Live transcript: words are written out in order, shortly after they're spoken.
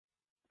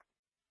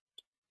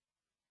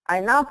I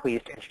am now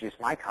pleased to introduce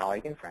my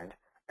colleague and friend,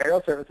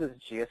 Aerial Services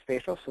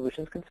Geospatial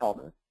Solutions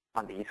Consultant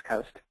on the East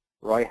Coast,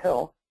 Roy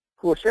Hill,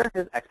 who will share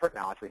his expert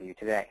knowledge with you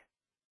today.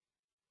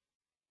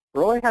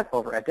 Roy has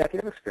over a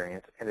decade of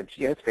experience in the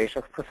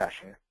geospatial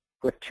profession,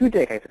 with 2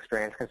 decades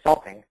experience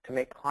consulting to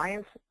make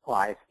clients'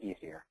 lives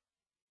easier.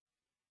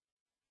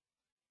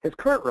 His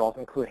current roles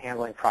include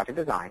handling project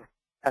design,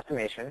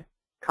 estimation,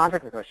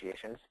 contract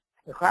negotiations,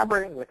 and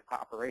collaborating with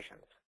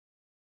operations.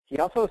 He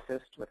also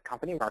assists with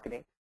company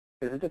marketing,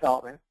 business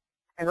development,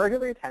 and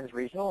regularly attends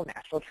regional and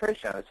national trade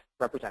shows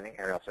representing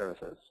aerial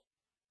services.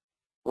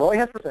 Roy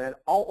has presented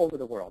all over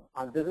the world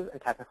on business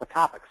and technical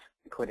topics,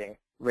 including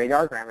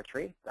radar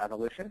grammetry, the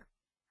evolution,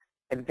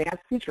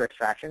 advanced feature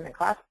extraction and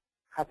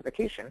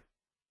classification,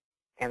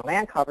 and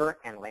land cover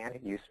and land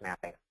use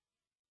mapping.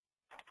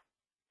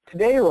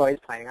 Today, Roy is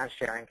planning on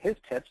sharing his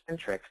tips and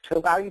tricks to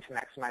allow you to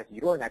maximize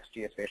your next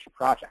geospatial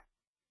project.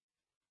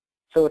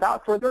 So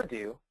without further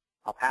ado,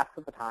 I'll pass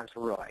the baton to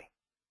Roy.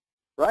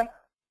 Roy?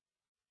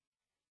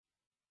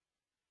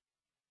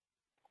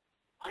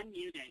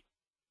 Unmuted.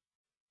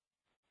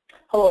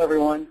 Hello,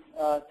 everyone.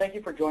 Thank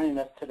you for joining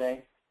us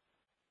today.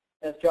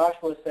 As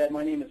Joshua said,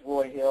 my name is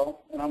Roy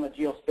Hill, and I'm a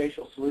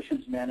Geospatial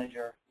Solutions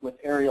Manager with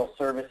Aerial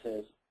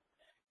Services.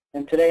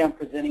 And today I'm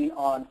presenting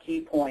on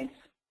key points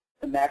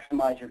to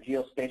maximize your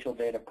geospatial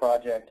data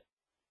project.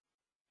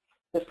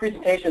 This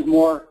presentation is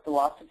more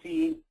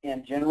philosophy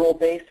and general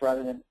based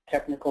rather than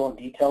technical and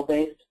detail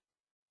based.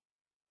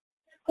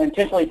 I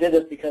intentionally did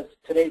this because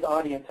today's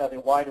audience has a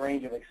wide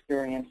range of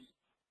experience,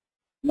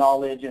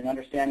 knowledge, and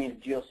understanding of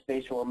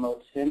geospatial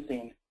remote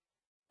sensing,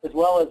 as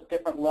well as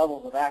different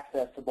levels of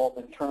access to both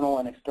internal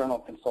and external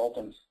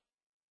consultants.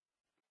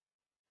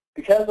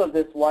 Because of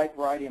this wide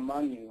variety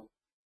among you,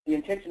 the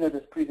intention of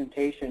this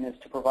presentation is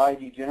to provide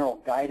you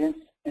general guidance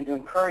and to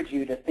encourage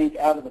you to think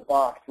out of the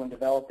box when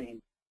developing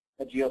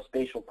a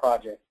geospatial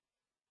project.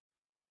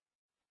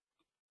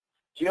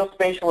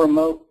 Geospatial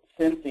remote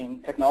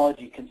sensing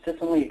technology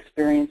consistently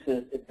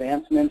experiences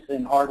advancements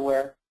in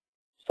hardware,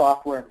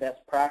 software, and best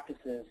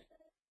practices,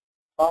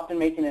 often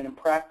making it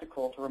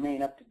impractical to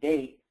remain up to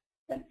date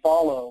and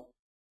follow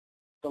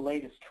the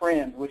latest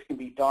trends, which can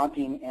be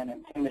daunting and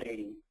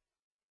intimidating.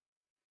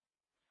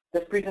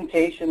 This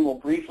presentation will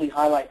briefly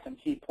highlight some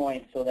key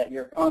points so that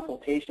your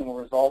consultation will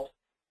result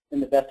in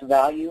the best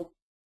value,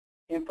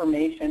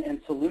 information,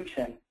 and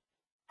solution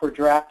for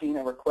drafting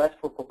a request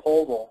for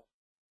proposal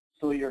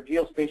so your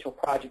geospatial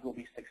project will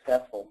be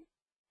successful.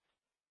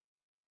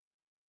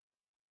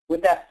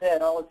 With that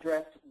said, I'll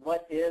address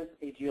what is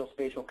a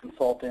geospatial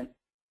consultant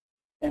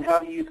and how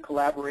to use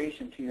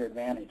collaboration to your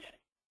advantage.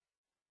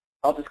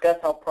 I'll discuss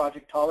how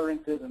project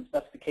tolerances and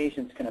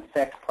specifications can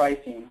affect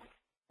pricing,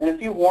 and a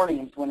few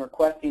warnings when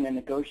requesting and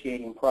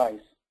negotiating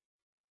price.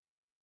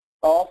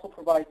 I'll also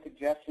provide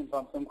suggestions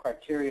on some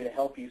criteria to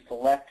help you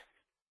select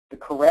the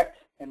correct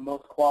and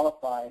most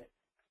qualified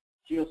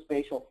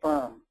geospatial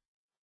firm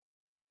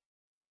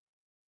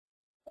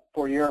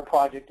for your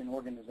project and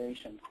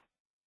organization.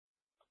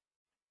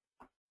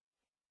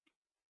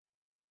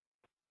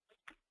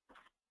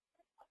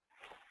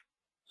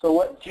 So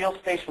what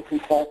geospatial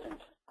consultant?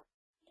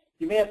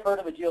 You may have heard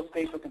of a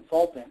geospatial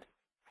consultant,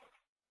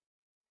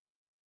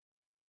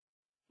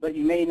 but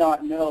you may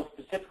not know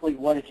specifically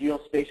what a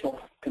geospatial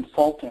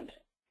consultant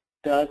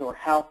does or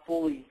how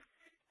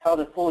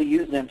to fully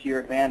use them to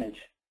your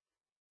advantage.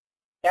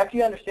 After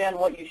you understand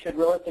what you should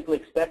realistically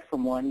expect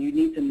from one, you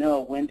need to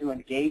know when to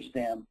engage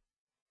them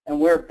and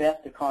where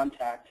best to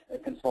contact a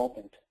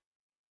consultant.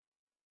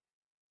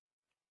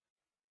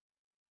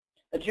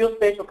 A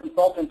geospatial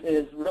consultant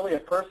is really a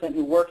person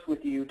who works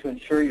with you to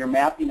ensure your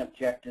mapping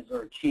objectives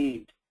are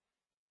achieved,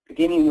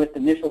 beginning with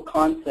initial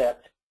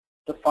concept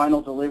to final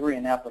delivery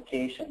and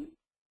application.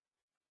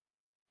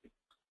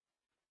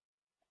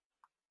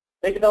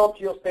 They develop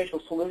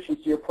geospatial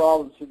solutions to your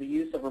problems through the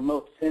use of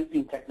remote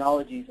sensing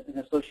technologies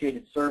and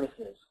associated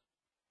services.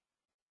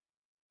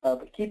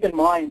 But keep in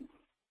mind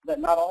that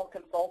not all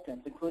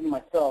consultants, including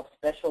myself,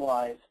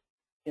 specialize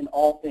in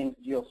all things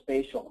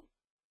geospatial.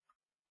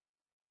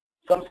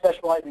 Some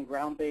specialize in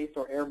ground-based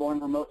or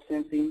airborne remote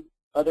sensing.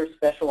 Others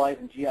specialize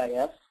in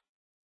GIS.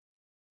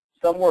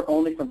 Some work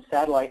only from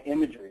satellite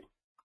imagery.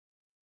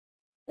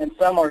 And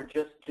some are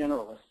just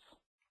generalists.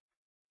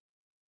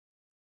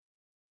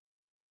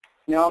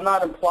 Now, I'm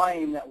not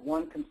implying that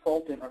one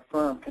consultant or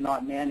firm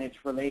cannot manage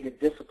related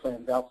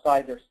disciplines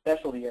outside their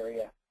specialty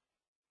area.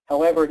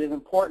 However, it is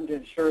important to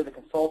ensure the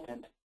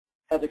consultant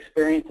has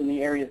experience in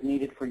the areas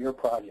needed for your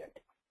project.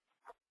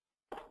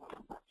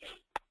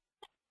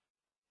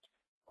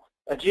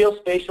 A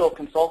geospatial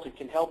consultant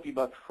can help you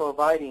by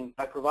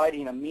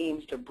providing a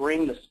means to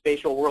bring the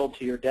spatial world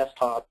to your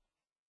desktop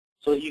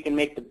so that you can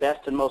make the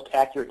best and most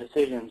accurate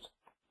decisions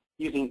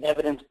using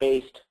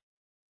evidence-based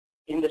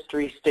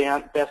industry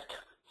best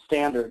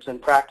standards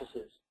and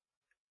practices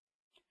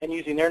and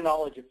using their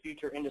knowledge of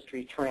future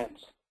industry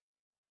trends.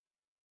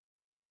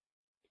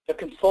 A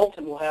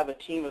consultant will have a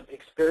team of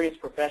experienced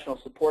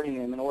professionals supporting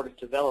them in order to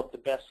develop the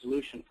best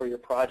solution for your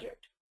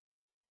project.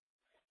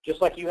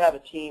 Just like you have a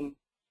team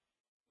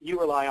you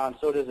rely on,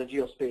 so does a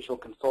geospatial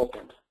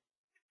consultant.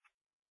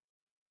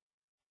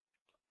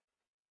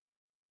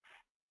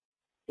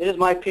 It is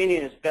my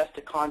opinion it's best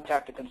to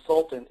contact a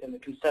consultant in the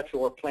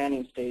conceptual or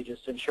planning stages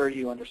to ensure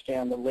you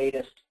understand the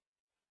latest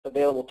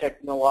available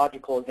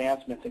technological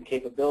advancements and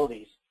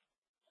capabilities,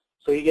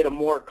 so you get a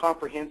more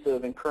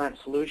comprehensive and current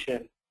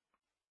solution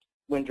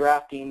when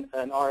drafting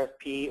an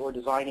RFP or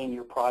designing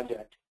your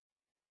project.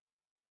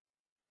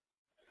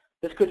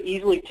 This could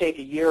easily take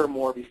a year or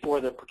more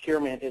before the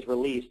procurement is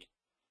released,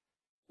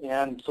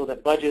 and so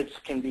that budgets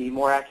can be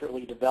more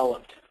accurately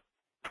developed.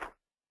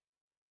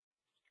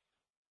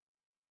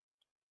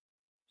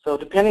 So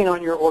depending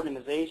on your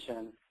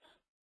organization,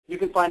 you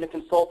can find a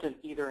consultant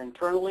either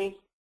internally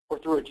or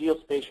through a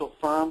geospatial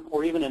firm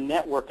or even a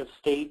network of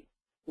state,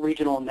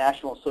 regional, and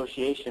national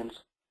associations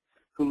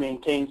who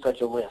maintain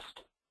such a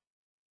list.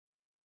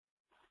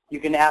 You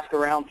can ask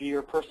around through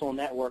your personal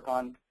network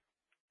on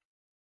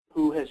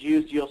who has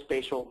used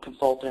geospatial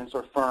consultants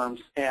or firms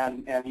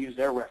and use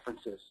their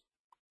references.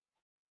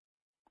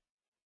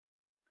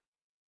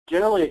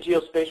 Generally, a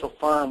geospatial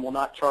firm will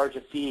not charge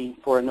a fee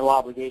for a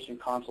no-obligation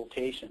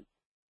consultation.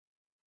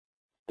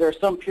 There are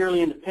some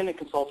purely independent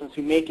consultants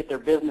who make it their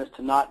business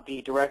to not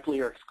be directly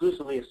or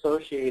exclusively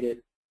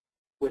associated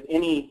with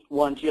any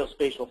one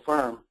geospatial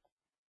firm,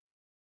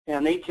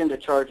 and they tend to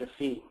charge a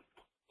fee.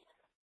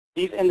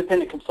 These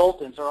independent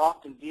consultants are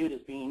often viewed as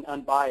being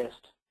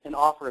unbiased and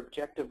offer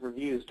objective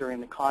reviews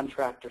during the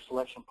contractor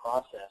selection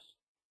process.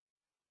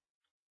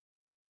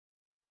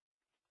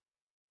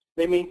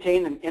 They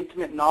maintain an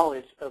intimate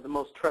knowledge of the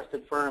most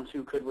trusted firms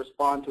who could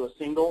respond to a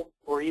single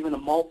or even a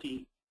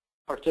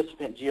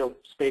multi-participant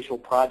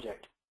geospatial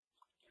project.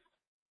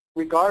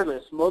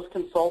 Regardless, most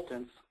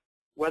consultants,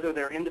 whether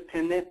they're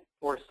independent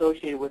or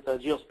associated with a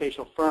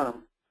geospatial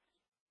firm,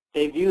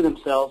 they view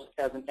themselves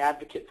as an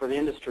advocate for the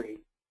industry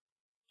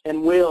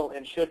and will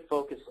and should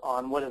focus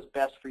on what is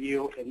best for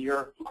you and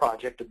your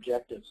project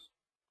objectives.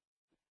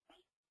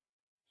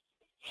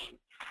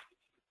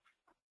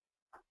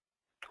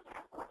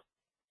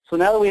 So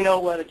now that we know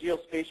what a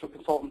geospatial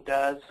consultant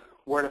does,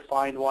 where to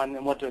find one,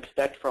 and what to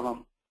expect from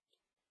them,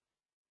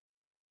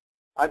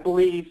 I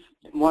believe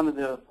one of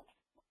the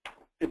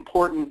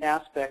important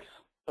aspects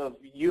of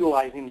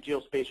utilizing a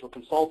geospatial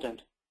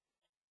consultant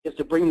is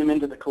to bring them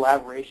into the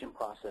collaboration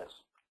process.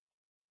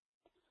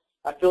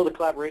 I feel the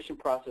collaboration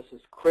process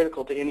is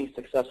critical to any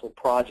successful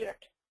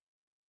project.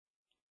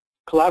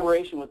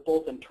 Collaboration with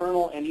both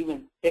internal and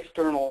even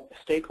external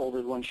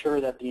stakeholders will ensure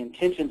that the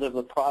intentions of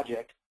the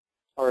project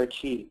are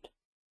achieved.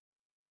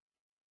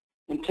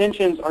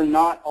 Intentions are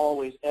not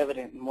always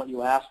evident in what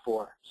you ask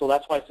for, so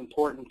that's why it's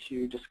important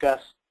to discuss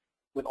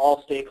with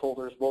all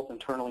stakeholders, both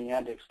internally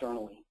and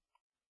externally.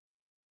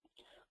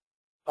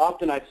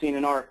 Often I've seen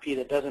an RFP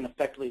that doesn't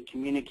effectively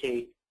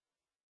communicate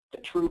the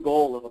true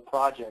goal of a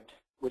project,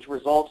 which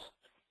results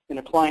in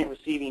a client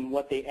receiving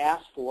what they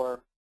asked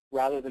for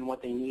rather than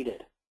what they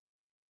needed.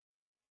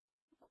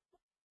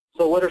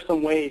 So what are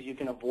some ways you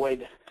can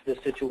avoid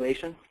this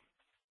situation?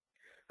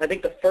 I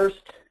think the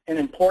first and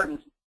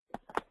important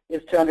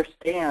is to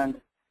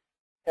understand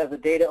as a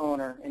data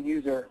owner and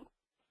user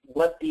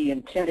what the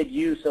intended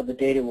use of the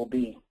data will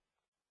be.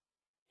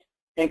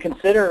 And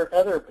consider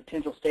other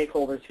potential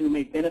stakeholders who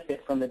may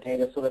benefit from the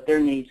data so that their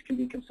needs can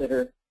be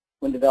considered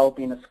when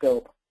developing a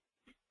scope.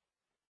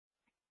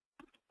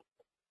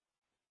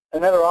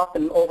 Another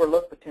often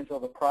overlooked potential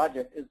of a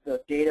project is the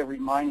data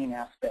remining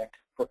aspect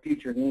for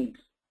future needs.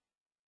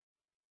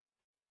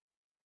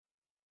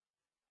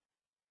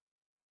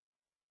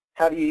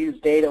 How do you use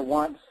data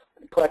once,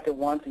 collect it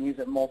once, and use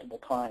it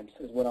multiple times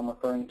is what I'm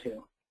referring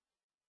to.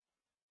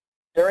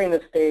 During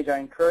this stage, I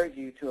encourage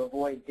you to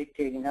avoid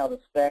dictating how the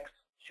specs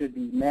should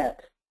be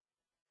met.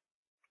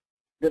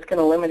 This can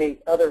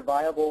eliminate other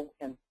viable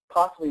and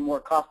possibly more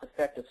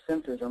cost-effective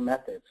sensors or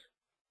methods.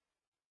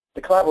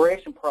 The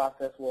collaboration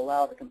process will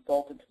allow the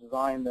consultant to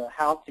design the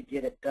how to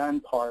get it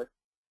done part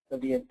of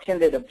the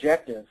intended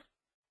objective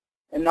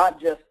and not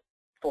just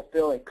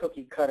fulfill a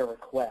cookie-cutter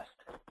request.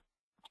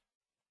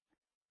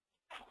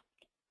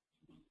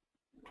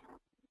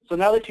 So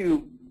now that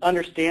you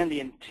understand the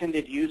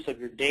intended use of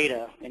your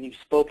data and you've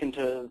spoken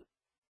to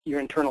your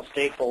internal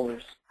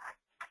stakeholders,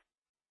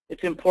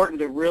 it's important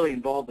to really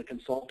involve the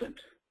consultant.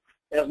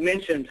 As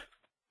mentioned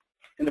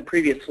in the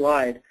previous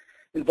slide,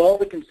 involve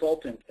the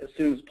consultant as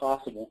soon as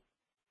possible.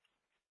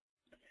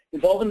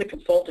 Involving the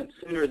consultant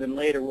sooner than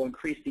later will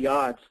increase the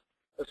odds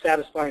of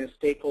satisfying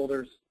the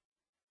stakeholders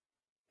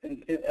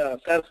and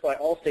satisfy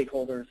all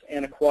stakeholders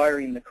and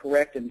acquiring the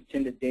correct and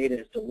intended data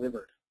is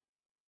delivered.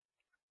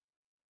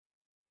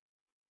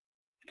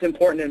 It's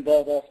important to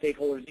involve all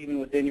stakeholders even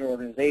within your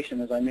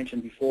organization, as I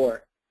mentioned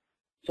before,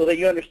 so that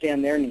you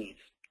understand their needs.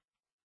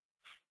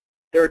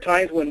 There are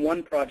times when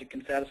one project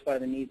can satisfy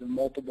the needs of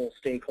multiple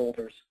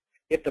stakeholders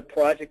if the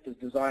project is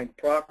designed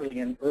properly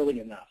and early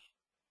enough.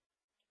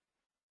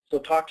 So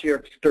talk to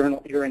your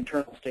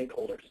internal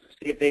stakeholders,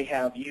 see if they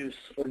have use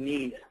or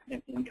need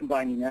in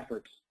combining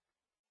efforts.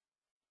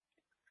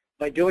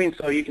 By doing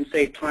so, you can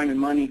save time and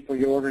money for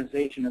your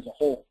organization as a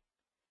whole.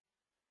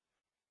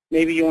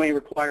 Maybe you only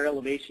require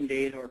elevation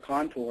data or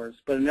contours,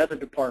 but another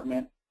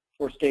department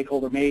or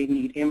stakeholder may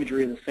need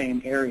imagery of the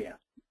same area.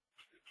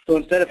 So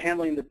instead of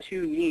handling the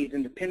two needs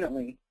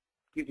independently,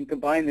 you can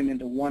combine them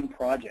into one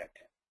project.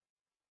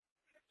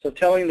 So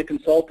telling the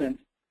consultant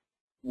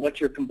what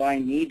your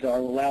combined needs are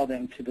will allow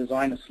them to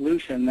design a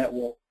solution that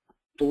will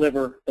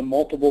deliver the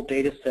multiple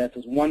data sets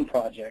as one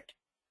project,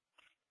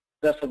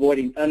 thus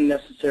avoiding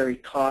unnecessary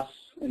costs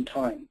and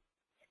time.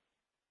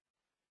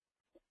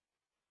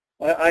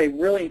 I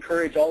really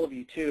encourage all of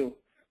you too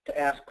to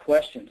ask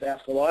questions,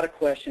 ask a lot of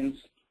questions,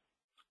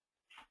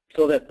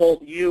 so that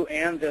both you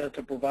and the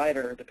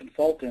provider, the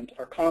consultant,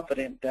 are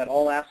confident that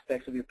all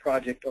aspects of your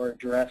project are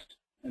addressed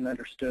and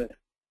understood.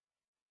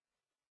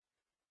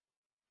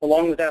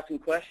 Along with asking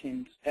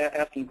questions,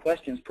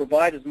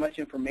 provide as much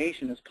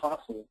information as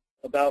possible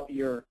about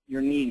your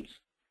needs,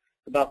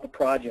 about the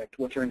project,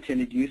 what your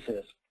intended use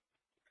is.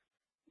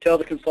 Tell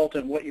the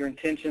consultant what your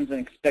intentions and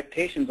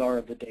expectations are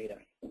of the data.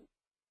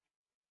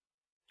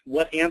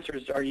 What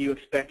answers are you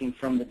expecting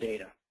from the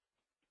data?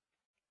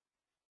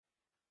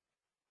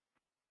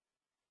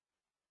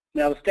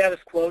 Now, the status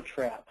quo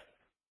trap,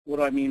 what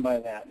do I mean by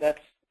that?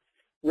 That's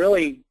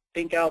really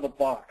think out of the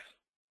box.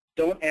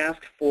 Don't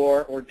ask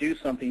for or do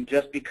something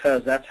just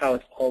because that's how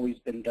it's always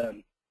been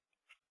done.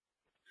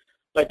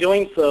 By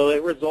doing so,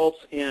 it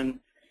results in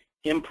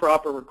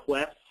improper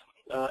requests,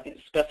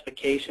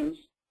 specifications,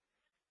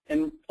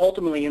 and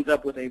ultimately ends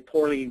up with a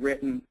poorly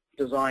written,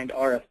 designed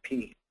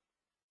RFP.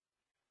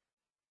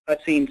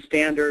 I've seen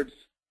standards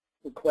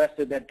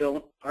requested that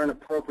aren't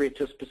appropriate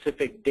to a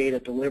specific data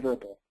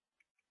deliverable.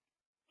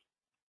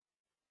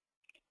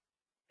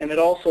 And it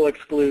also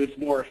excludes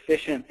more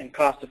efficient and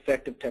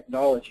cost-effective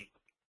technology.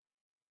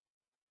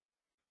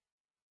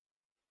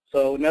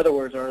 So in other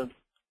words,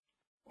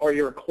 are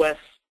your requests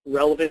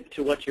relevant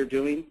to what you're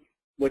doing,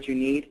 what you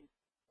need,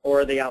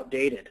 or are they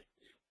outdated?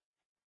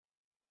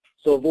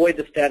 So avoid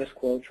the status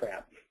quo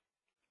trap.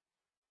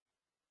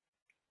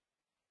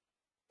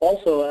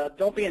 Also,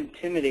 don't be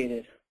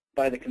intimidated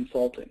by the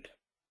consultant.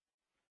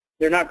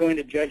 They're not going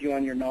to judge you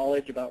on your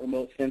knowledge about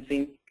remote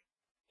sensing.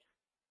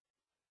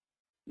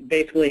 You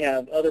basically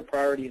have other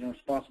priorities and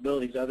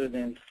responsibilities other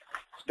than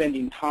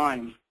spending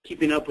time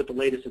keeping up with the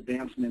latest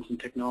advancements in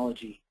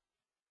technology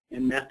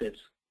and methods.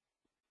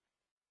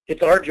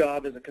 It's our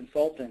job as a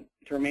consultant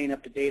to remain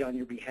up to date on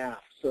your behalf.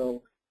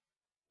 So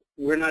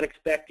we're not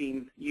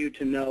expecting you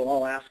to know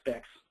all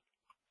aspects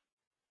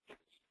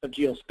of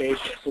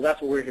geospatial. So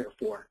that's what we're here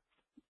for.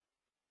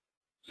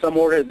 Some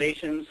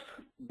organizations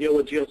deal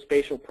with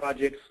geospatial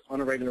projects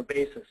on a regular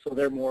basis, so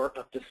they're more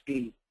up to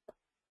speed.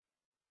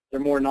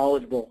 They're more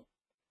knowledgeable.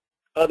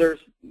 Others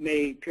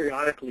may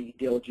periodically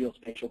deal with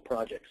geospatial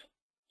projects.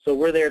 So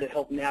we're there to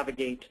help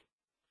navigate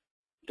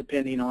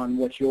depending on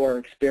what your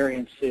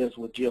experience is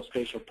with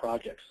geospatial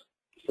projects.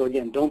 So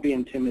again, don't be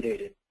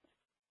intimidated.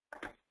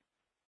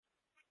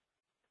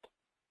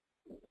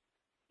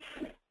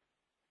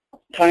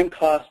 Time,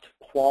 cost,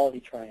 quality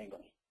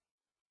triangle.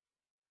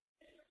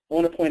 I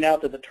want to point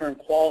out that the term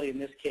quality in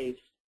this case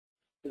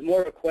is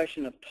more of a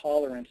question of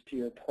tolerance to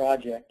your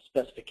project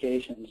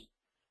specifications,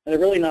 and they're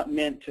really not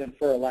meant to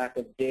infer a lack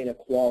of data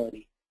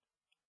quality.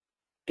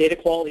 Data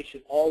quality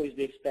should always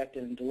be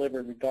expected and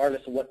delivered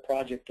regardless of what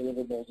project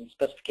deliverables and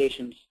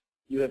specifications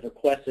you have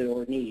requested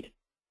or need.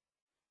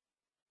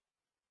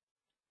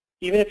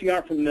 Even if you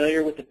aren't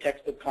familiar with the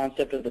textbook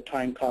concept of the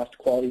time, cost,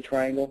 quality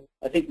triangle,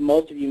 I think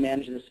most of you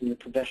manage this in your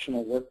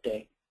professional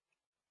workday.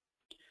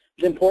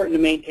 It's important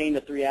to maintain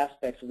the three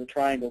aspects of the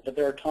triangle, but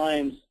there are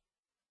times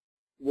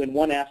when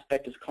one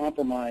aspect is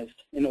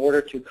compromised in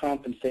order to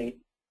compensate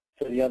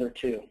for the other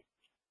two.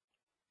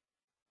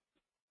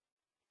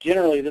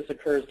 Generally, this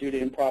occurs due to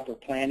improper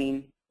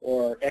planning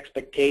or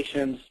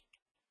expectations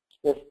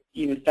or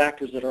even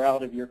factors that are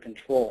out of your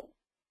control.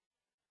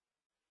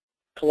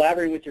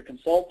 Collaborating with your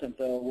consultant,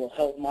 though, will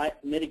help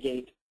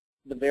mitigate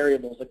the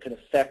variables that could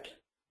affect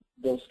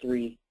those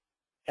three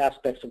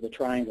aspects of the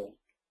triangle.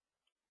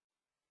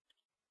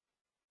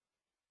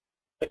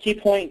 A key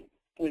point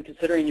when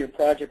considering your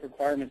project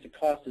requirements and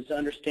costs is to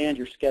understand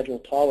your schedule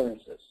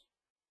tolerances.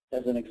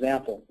 As an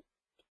example,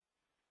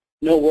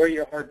 know where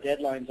your hard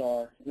deadlines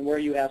are and where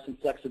you have some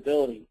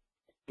flexibility,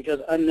 because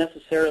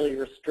unnecessarily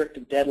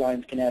restrictive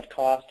deadlines can add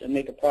cost and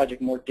make a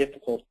project more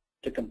difficult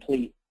to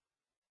complete.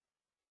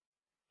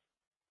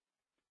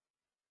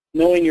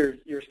 Knowing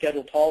your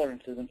schedule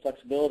tolerances and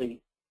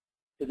flexibility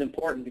is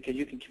important because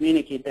you can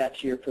communicate that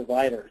to your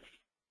provider,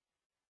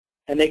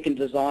 and they can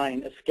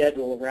design a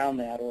schedule around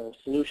that or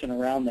a solution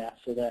around that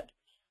so that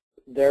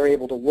they're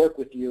able to work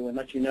with you and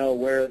let you know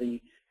where the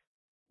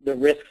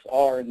risks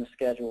are in the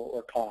schedule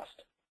or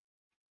cost.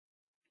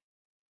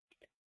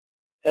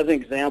 As an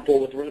example,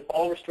 with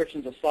all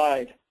restrictions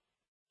aside,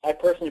 I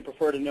personally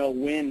prefer to know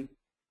when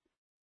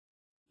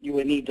you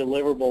would need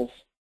deliverables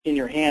in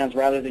your hands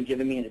rather than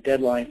giving me a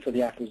deadline for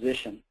the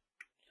acquisition.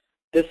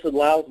 This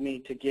allows me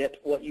to get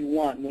what you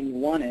want when you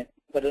want it,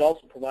 but it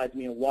also provides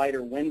me a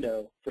wider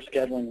window for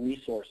scheduling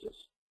resources.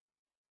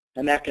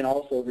 And that can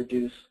also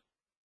reduce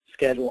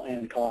schedule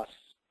and costs.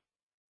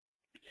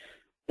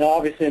 Now,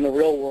 obviously, in the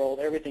real world,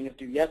 everything is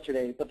due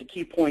yesterday, but the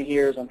key point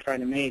here is I'm trying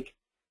to make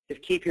is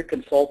keep your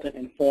consultant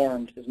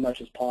informed as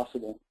much as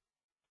possible.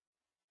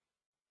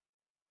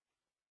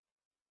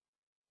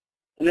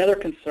 Another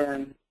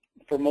concern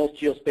for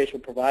most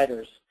geospatial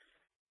providers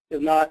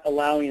is not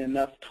allowing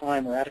enough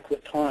time or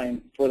adequate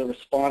time for the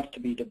response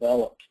to be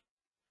developed.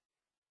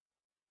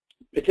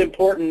 It's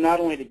important not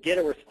only to get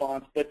a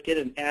response, but get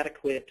an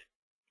adequate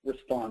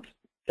response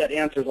that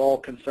answers all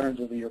concerns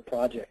of your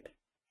project.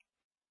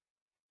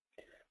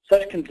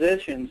 Such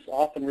conditions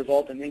often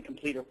result in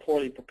incomplete or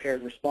poorly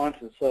prepared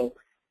responses. So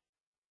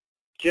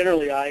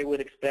generally, I would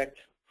expect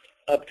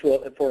up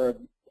to for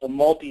a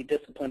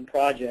multi-discipline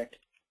project,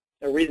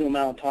 a reasonable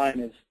amount of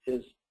time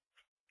is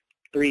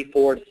 3,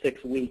 4 to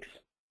 6 weeks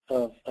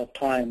of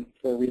time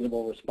for a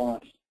reasonable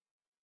response.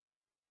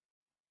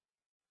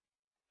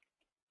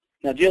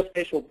 Now,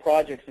 geospatial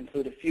projects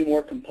include a few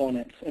more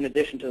components in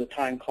addition to the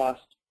time,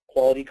 cost,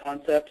 quality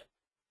concept.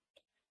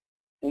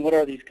 And what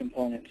are these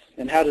components,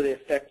 and how do they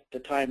affect the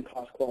time,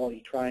 cost,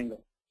 quality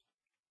triangle?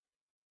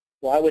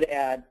 Well, I would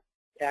add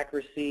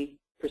accuracy,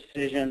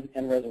 precision,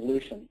 and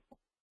resolution.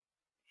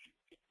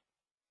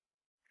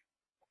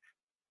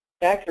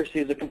 Accuracy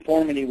is a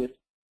conformity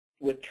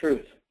with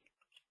truth.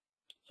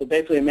 So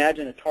basically,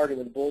 imagine a target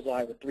with a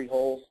bullseye with 3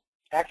 holes.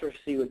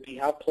 Accuracy would be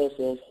how close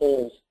those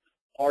holes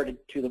are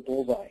to the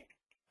bullseye.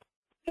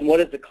 And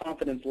what is the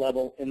confidence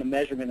level in the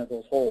measurement of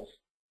those holes?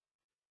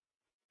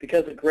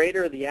 Because the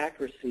greater the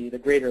accuracy, the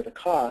greater the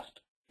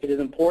cost, it is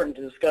important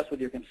to discuss with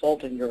your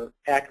consultant your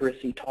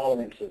accuracy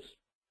tolerances.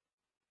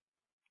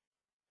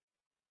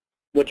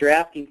 What you're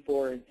asking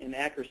for in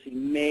accuracy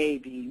may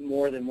be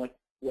more than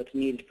what's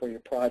needed for your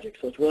project.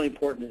 So it's really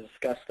important to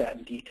discuss that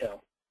in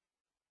detail.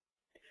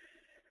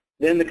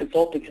 Then the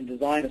consultant can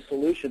design a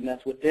solution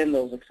that's within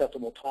those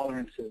acceptable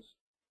tolerances.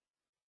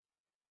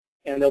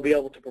 And they'll be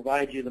able to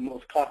provide you the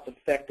most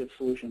cost-effective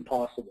solution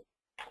possible.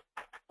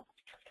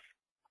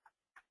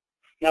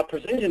 Now,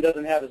 precision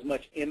doesn't have as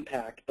much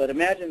impact, but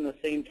imagine the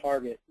same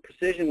target.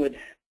 Precision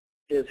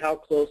is how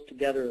close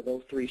together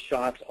those 3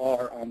 shots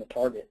are on the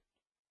target.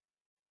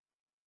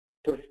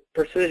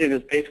 Precision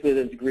is basically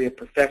the degree of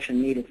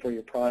perfection needed for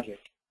your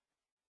project.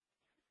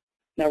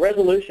 Now,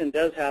 resolution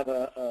does have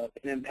an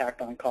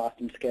impact on cost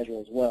and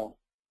schedule as well.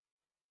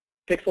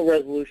 Pixel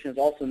resolution is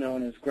also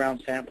known as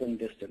ground sampling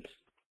distance.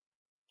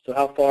 So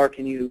how far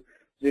can you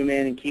zoom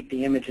in and keep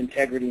the image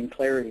integrity and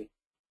clarity?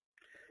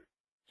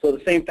 So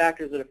the same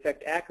factors that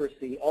affect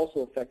accuracy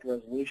also affect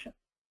resolution.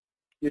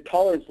 Your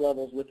tolerance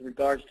levels with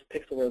regards to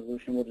pixel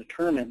resolution will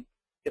determine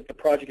if the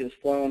project is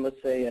flown,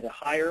 let's say, at a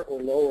higher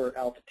or lower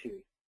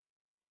altitude.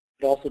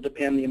 It also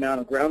depends on the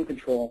amount of ground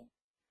control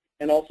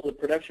and also the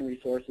production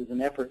resources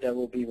and effort that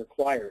will be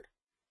required.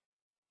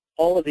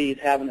 All of these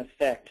have an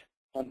effect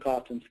on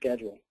cost and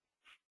schedule.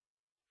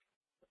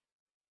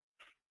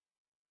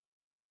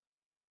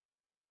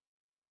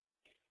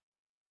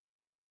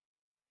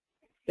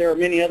 There are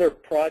many other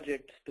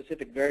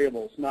project-specific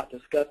variables not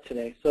discussed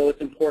today, so it's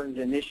important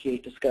to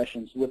initiate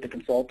discussions with the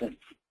consultant.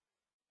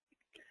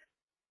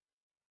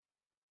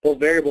 Those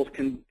variables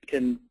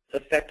can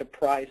affect a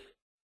price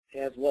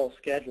as well as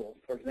schedule.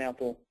 For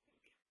example,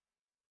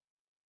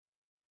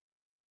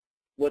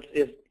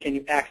 can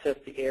you access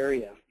the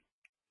area?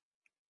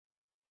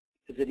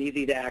 Is it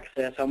easy to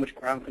access? How much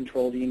ground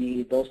control do you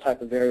need? Those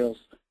type of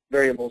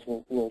variables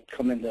will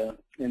come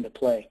into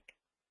play.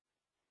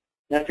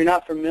 Now, if you're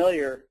not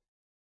familiar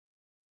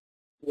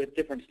with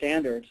different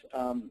standards,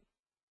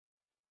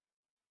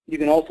 you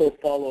can also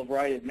follow a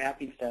variety of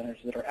mapping standards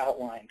that are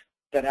outlined,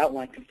 that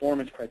outline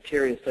conformance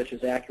criteria such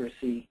as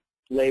accuracy,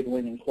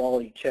 labeling, and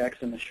quality checks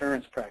and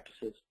assurance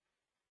practices.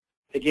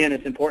 Again,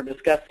 it's important to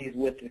discuss these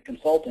with the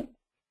consultant.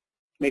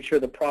 Make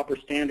sure the proper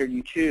standard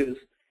you choose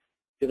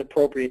is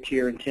appropriate to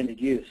your intended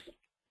use.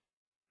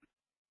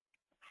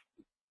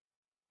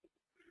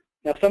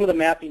 Now, some of the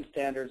mapping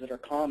standards that are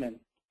common,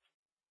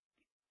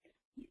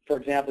 for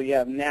example, you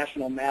have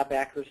National Map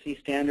Accuracy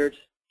Standards,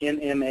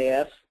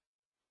 NMAS.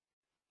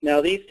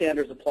 Now, these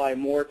standards apply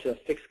more to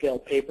fixed scale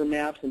paper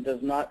maps and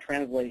does not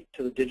translate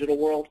to the digital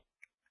world.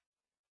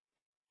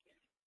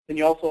 Then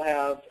you also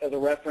have, as a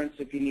reference,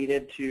 if you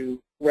needed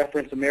to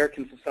reference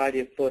American Society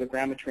of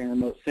Photogrammetry and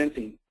Remote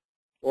Sensing,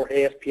 or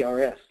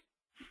ASPRS.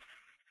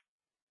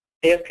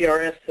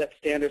 ASPRS sets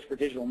standards for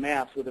digital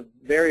maps with a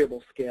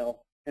variable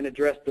scale and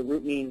address the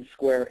root mean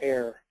square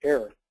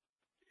error,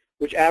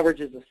 which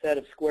averages a set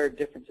of squared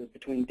differences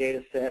between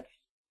data sets,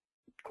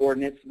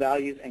 coordinates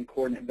values, and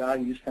coordinate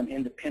values from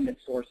independent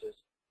sources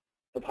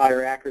of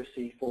higher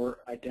accuracy for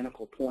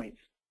identical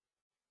points.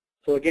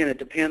 So again, it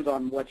depends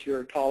on what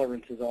your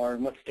tolerances are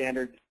and what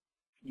standard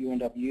you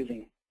end up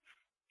using.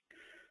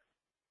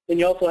 Then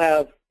you also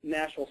have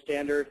National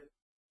Standard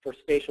for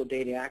Spatial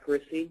Data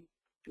Accuracy.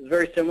 It's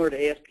very similar to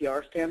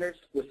ASPR standards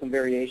with some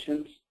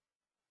variations.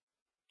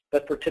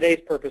 But for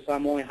today's purpose,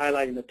 I'm only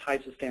highlighting the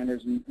types of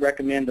standards and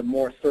recommend a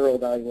more thorough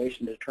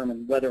evaluation to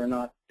determine whether or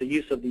not the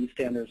use of these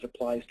standards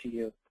applies to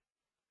you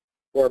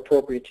or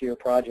appropriate to your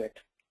project.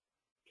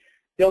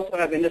 You also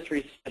have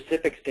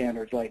industry-specific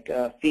standards like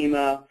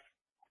FEMA,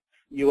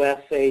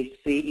 USACE,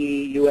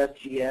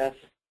 USGS.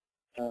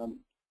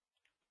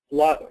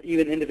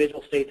 Even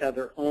individual states have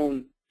their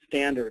own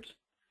standards.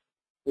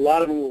 A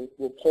lot of them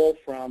will pull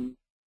from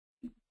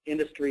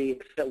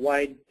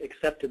industry-wide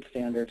accepted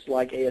standards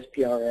like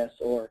ASPRS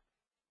or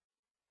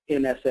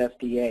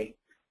NSFDA.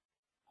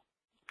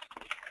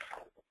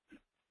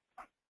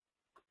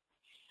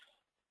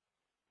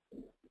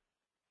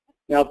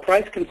 Now,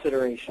 price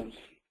considerations.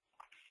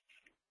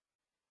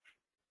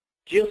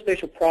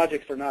 Geospatial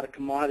projects are not a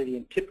commodity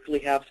and typically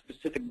have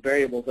specific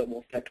variables that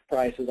will affect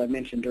price, as I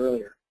mentioned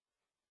earlier.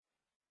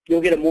 You'll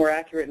get a more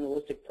accurate and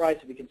realistic price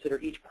if you consider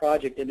each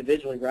project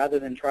individually rather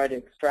than try to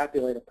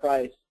extrapolate a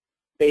price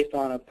based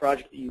on a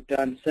project that you've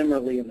done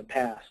similarly in the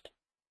past.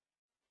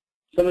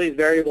 Some of these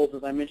variables,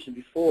 as I mentioned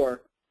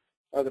before,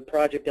 are the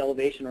project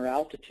elevation or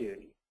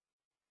altitude.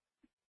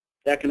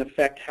 That can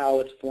affect how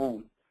it's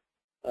flown.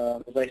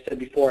 As I said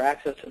before,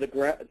 access to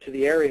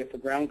the area for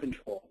ground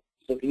control.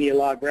 So if you need a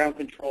lot of ground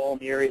control and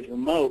the area is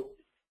remote,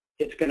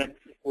 it's going to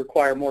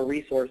require more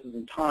resources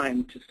and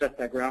time to set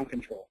that ground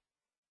control.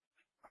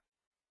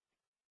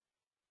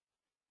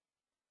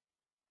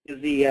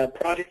 Is the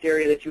project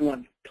area that you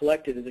want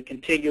collected, is it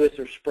contiguous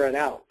or spread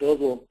out? Those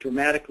will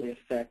dramatically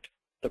affect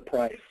the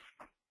price.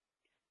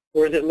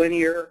 Or is it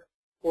linear,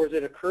 or is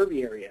it a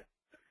curvy area?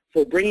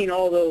 So bringing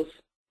all those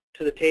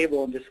to the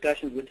table in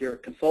discussions with your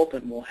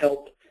consultant will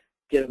help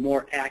get a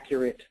more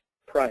accurate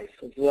price.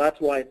 So that's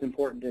why it's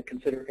important to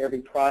consider every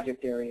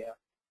project area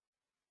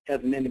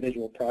as an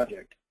individual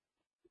project.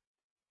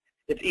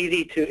 It's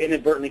easy to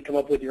inadvertently come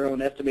up with your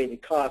own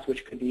estimated cost,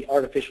 which could be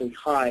artificially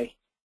high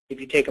if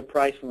you take a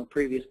price from a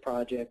previous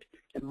project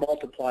and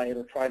multiply it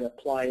or try to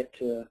apply it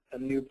to a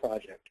new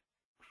project.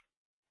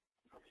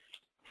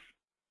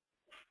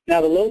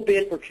 Now, the low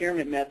bid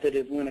procurement method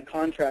is when a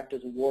contract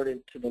is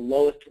awarded to the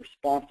lowest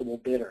responsible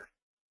bidder.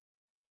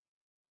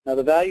 Now,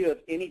 the value of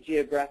any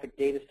geographic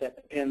data set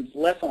depends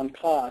less on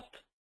cost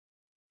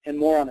and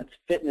more on its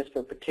fitness for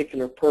a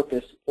particular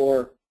purpose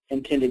or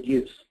intended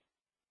use.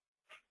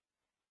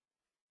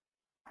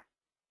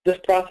 This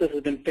process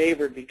has been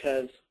favored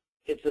because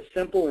it's a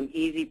simple and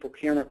easy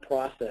procurement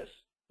process.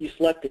 You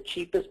select the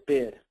cheapest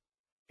bid.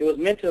 It was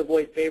meant to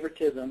avoid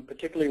favoritism,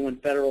 particularly when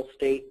federal,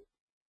 state,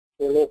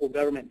 or local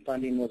government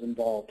funding was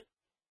involved.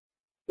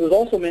 It was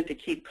also meant to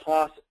keep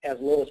costs as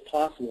low as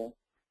possible,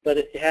 but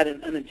it had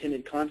an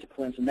unintended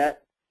consequence, and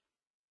that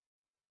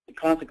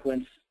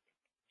consequence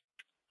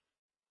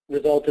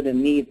resulted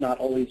in needs not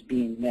always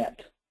being met.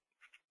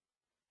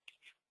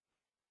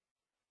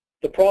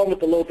 The problem with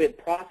the low bid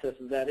process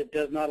is that it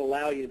does not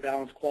allow you to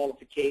balance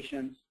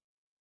qualifications,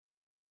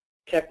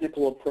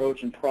 technical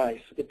approach, and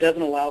price. It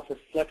doesn't allow for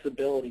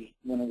flexibility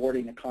when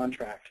awarding a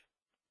contract.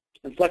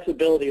 And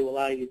flexibility will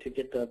allow you to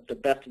get the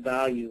best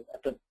value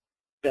at the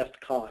best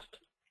cost.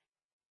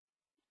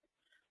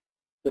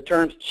 The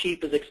terms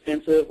cheap is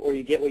expensive or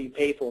you get what you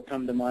pay for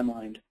come to my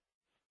mind.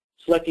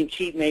 Selecting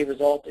cheap may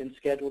result in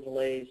schedule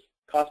delays,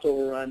 cost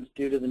overruns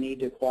due to the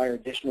need to acquire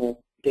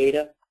additional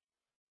data,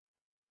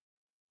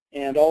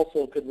 and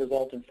also could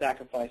result in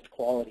sacrificed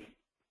quality.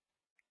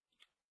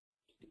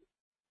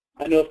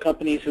 I know of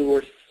companies who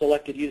were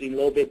selected using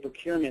low bid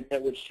procurement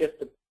that would shift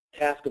the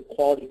task of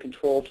quality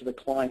control to the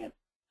client.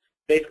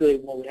 Basically,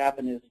 what would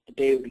happen is the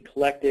data would be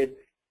collected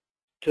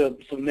to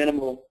some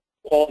minimal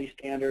quality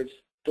standards,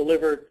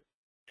 delivered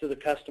to the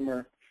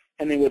customer,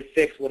 and they would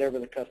fix whatever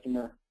the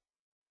customer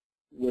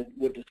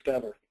would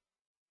discover.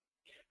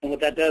 And what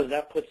that does,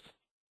 that puts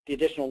the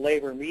additional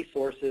labor and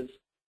resources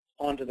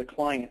onto the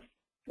client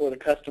or the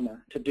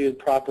customer to do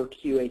proper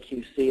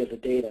QA/QC of the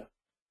data.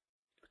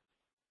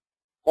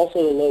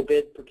 Also, the low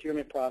bid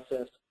procurement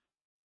process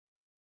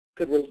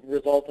could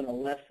result in a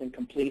less than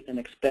complete and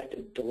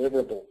expected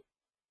deliverable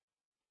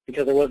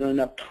because there wasn't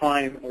enough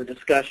time or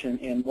discussion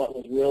in what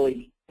was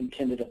really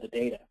intended of the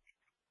data.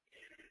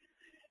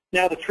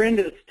 Now, the trend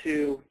is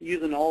to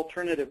use an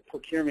alternative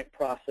procurement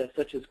process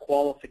such as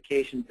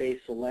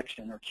qualification-based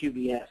selection, or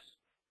QBS.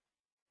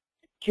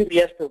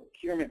 QBS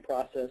procurement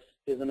process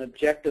is an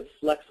objective,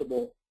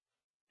 flexible,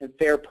 and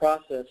fair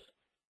process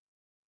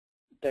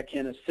that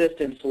can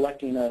assist in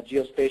selecting a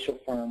geospatial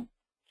firm,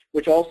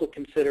 which also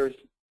considers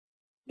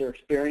their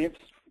experience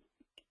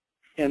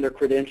and their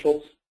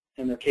credentials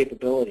and their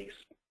capabilities.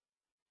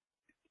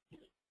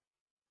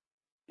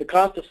 The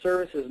cost of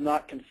service is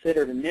not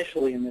considered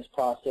initially in this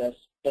process,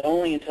 but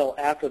only until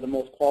after the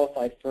most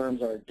qualified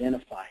firms are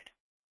identified.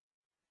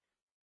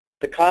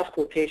 The cost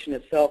quotation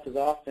itself is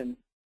often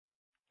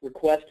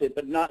requested,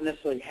 but not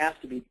necessarily has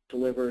to be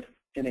delivered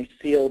in a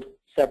sealed,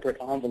 separate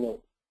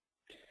envelope.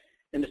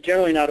 And it's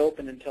generally not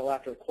open until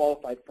after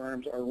qualified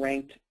firms are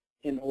ranked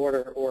in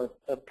order or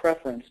of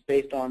preference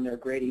based on their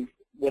grading,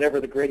 whatever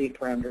the grading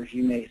parameters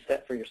you may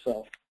set for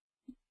yourself.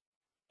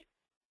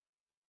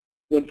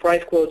 When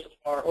price quotes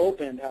are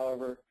opened,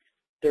 however,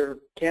 there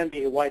can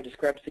be a wide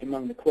discrepancy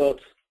among the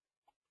quotes.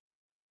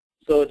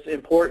 So it's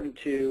important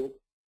to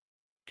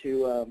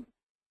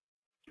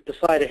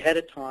decide ahead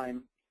of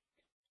time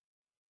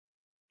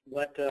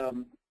what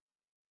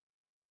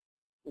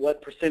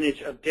what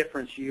percentage of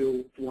difference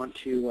you want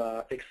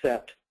to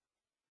accept.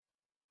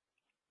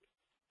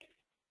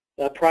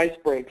 Price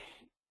breaks.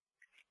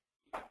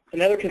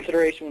 Another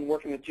consideration when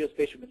working with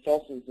geospatial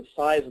consultants is the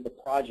size of the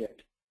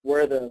project,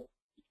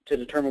 to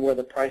determine where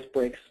the price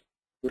breaks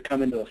would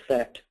come into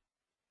effect.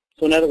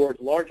 So in other words,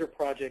 larger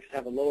projects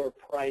have a lower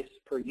price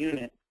per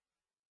unit.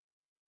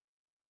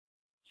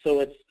 So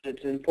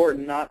it's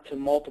important not to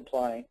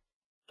multiply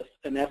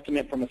an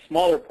estimate from a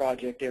smaller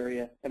project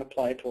area and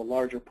apply it to a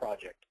larger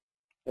project.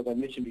 As I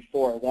mentioned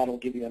before, that'll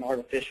give you an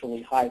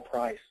artificially high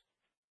price,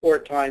 or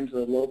at times a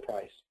low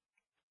price.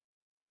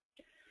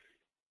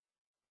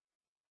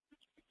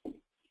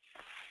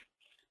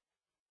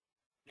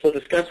 So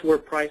discuss where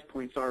price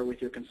points are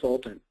with your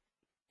consultant.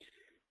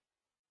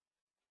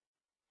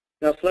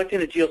 Now,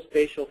 selecting a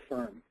geospatial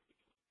firm.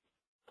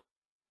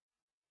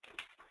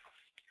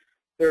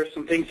 There are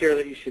some things here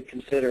that you should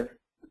consider.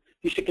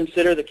 You should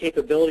consider the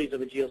capabilities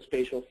of a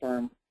geospatial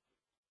firm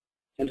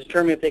and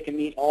determine if they can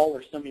meet all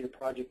or some of your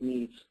project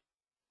needs.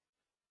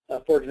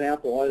 For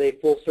example, are they a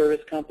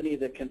full-service company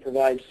that can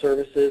provide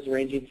services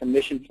ranging from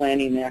mission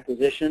planning and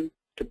acquisition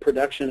to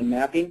production and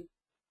mapping?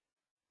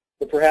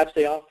 Or perhaps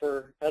do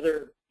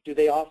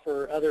they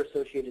offer other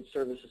associated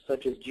services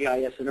such as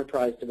GIS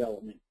enterprise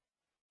development,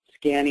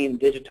 scanning and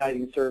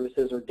digitizing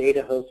services, or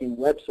data hosting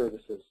web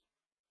services?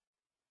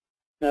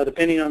 Now,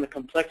 depending on the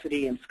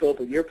complexity and scope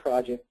of your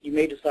project, you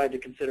may decide to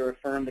consider a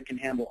firm that can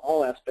handle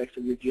all aspects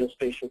of your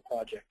geospatial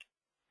project.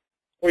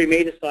 Or you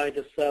may decide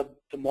to sub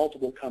to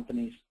multiple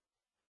companies.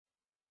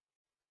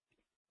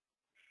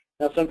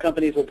 Now, some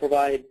companies will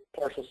provide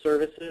partial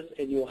services,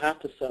 and you will have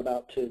to sub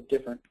out to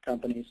different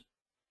companies.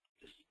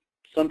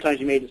 Sometimes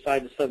you may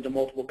decide to sub to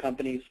multiple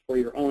companies for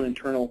your own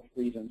internal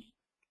reasons.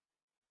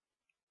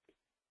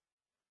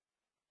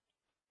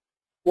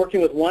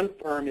 Working with one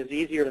firm is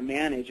easier to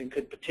manage and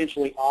could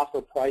potentially offer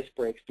price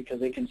breaks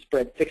because they can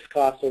spread fixed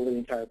costs over the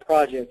entire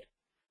project.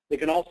 They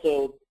can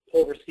also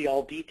oversee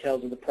all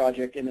details of the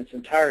project in its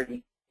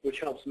entirety, which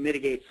helps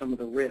mitigate some of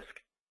the risk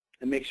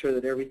and make sure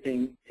that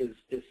everything is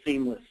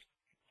seamless.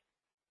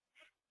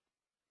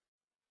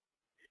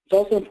 It's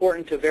also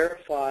important to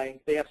verify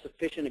they have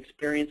sufficient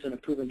experience and a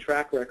proven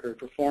track record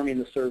performing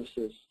the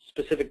services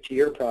specific to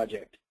your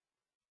project.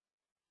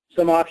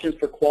 Some options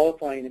for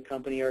qualifying a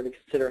company are to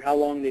consider how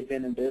long they've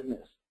been in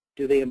business.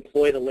 Do they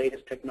employ the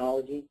latest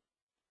technology?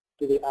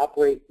 Do they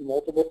operate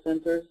multiple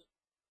centers?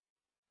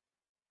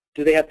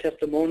 Do they have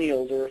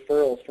testimonials or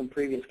referrals from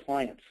previous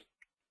clients?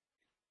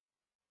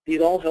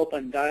 These all help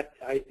in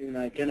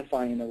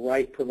identifying the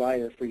right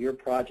provider for your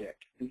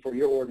project and for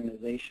your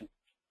organization.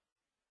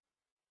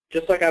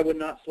 Just like I would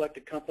not select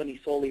a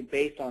company solely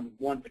based on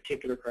one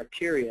particular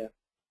criteria,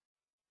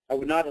 I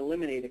would not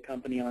eliminate a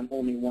company on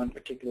only one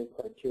particular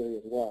criteria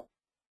as well.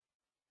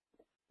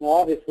 Now,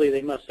 obviously,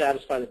 they must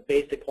satisfy the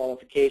basic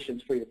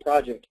qualifications for your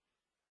project,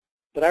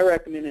 but I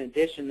recommend in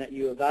addition that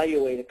you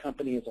evaluate a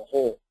company as a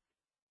whole,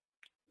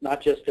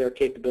 not just their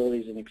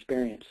capabilities and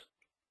experience.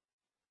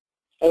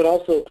 I would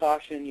also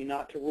caution you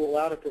not to rule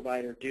out a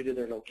provider due to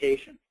their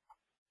location,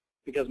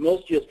 because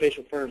most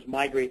geospatial firms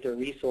migrate their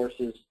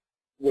resources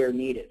where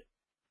needed.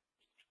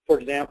 For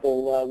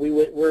example,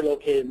 we're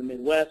located in the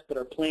Midwest, but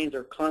our planes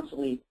are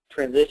constantly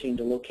transitioning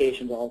to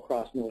locations all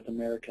across North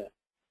America.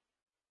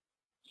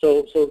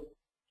 So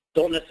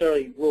don't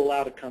necessarily rule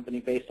out a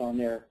company based on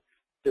their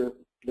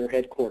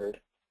headquartered.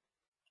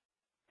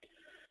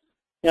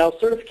 Now,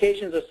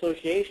 certifications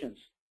associations.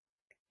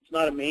 It's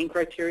not a main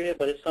criteria,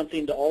 but it's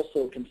something to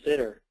also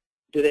consider.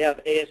 Do they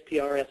have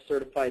ASPRS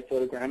certified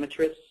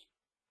photogrammetrists?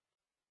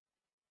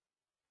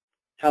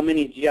 How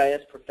many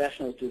GIS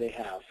professionals do they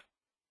have?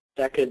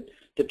 That could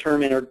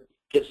determine or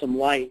give some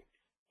light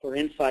or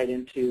insight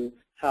into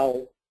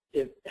how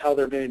they're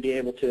going to be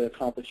able to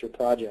accomplish your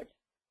project.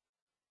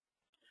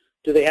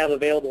 Do they have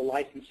available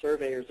licensed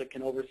surveyors that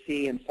can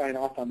oversee and sign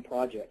off on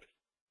projects?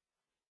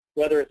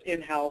 Whether it's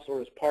in-house or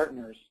as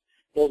partners,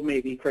 those may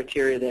be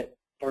criteria that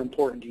are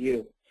important to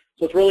you.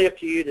 So it's really up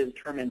to you to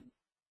determine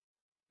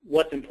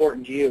what's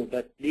important to you,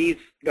 but these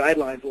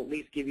guidelines will at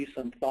least give you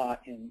some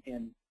thought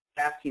in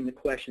asking the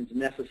questions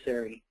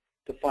necessary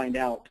to find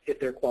out if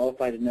they're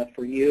qualified enough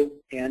for you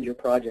and your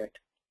project.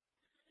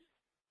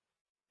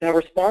 Now,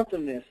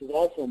 responsiveness is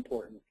also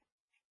important.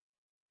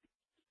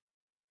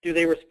 Do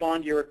they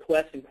respond to your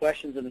requests and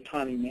questions in a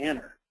timely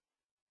manner?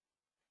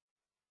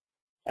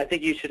 I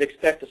think you should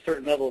expect a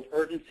certain level of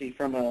urgency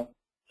from a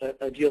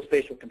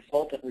geospatial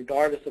consultant,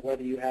 regardless of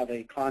whether you have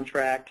a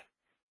contract,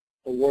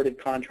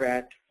 awarded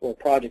contract, or a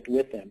project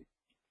with them.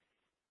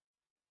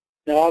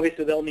 Now,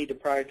 obviously, they'll need to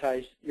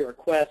prioritize your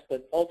request,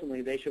 but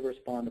ultimately, they should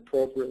respond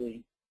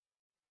appropriately.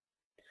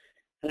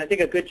 And I think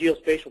a good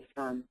geospatial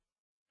firm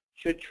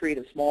should treat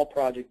a small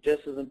project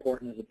just as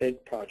important as a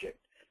big project.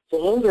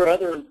 So those are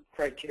other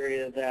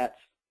criteria that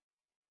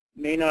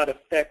may not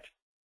affect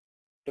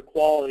the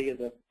quality of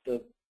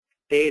the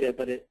data,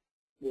 but it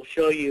will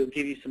show you,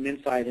 give you some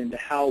insight into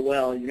how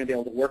well you're going to be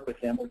able to work with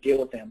them or deal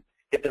with them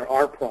if there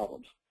are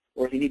problems,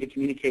 or if you need to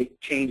communicate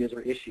changes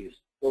or issues.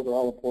 Those are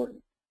all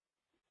important.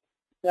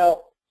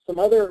 Now, some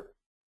other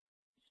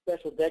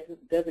special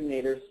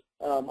designators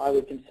I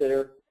would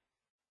consider.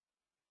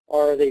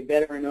 Are they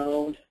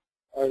veteran-owned?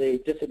 Are they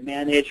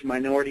disadvantaged,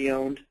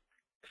 minority-owned,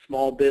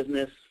 small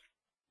business,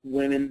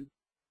 women,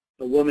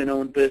 a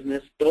woman-owned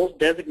business? Those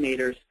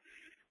designators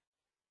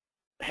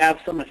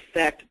have some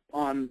effect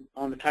on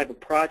the type of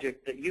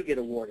project that you get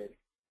awarded,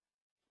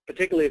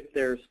 particularly if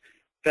there's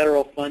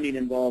federal funding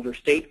involved or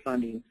state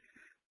funding.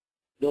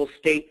 Those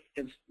state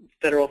and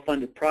federal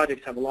funded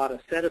projects have a lot of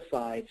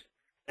set-asides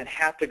that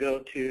have to go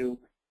to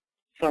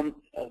some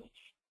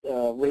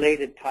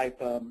related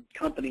type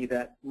company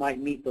that might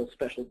meet those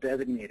special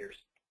designators.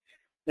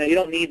 Now, you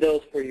don't need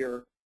those for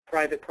your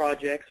private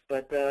projects,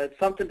 but it's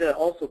something to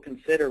also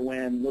consider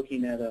when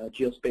looking at a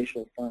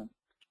geospatial fund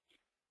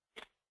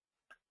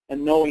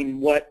and knowing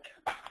what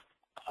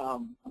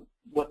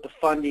the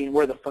funding,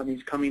 where the funding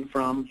is coming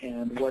from,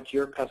 and what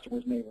your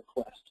customers may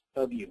request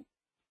of you.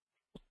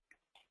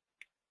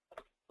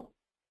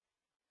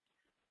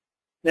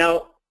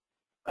 Now,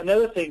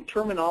 another thing,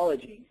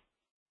 terminology.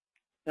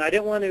 Now, I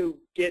didn't want to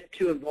get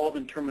too involved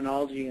in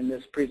terminology in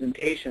this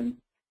presentation,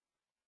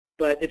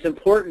 but it's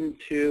important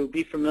to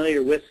be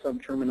familiar with some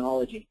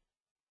terminology.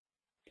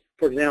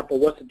 For example,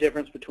 what's the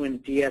difference between a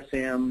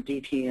DSM,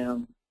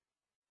 DTM,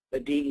 a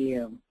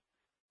DEM?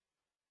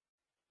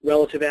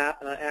 Relative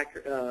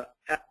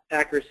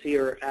accuracy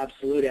or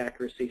absolute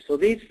accuracy. So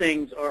these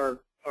things are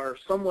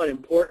somewhat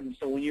important.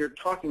 So when you're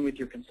talking with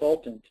your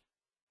consultant,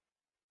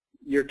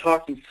 you're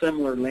talking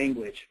similar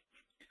language.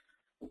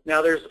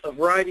 Now, there's a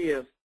variety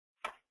of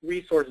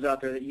resources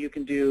out there that you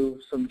can do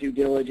some due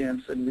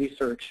diligence and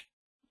research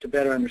to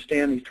better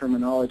understand these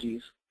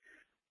terminologies.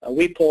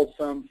 We pulled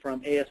some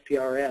from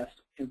ASPRS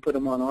and put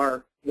them on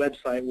our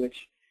website,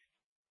 which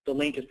the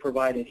link is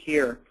provided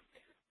here.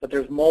 But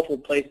there's multiple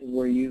places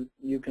where you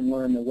can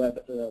learn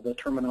the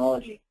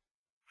terminology.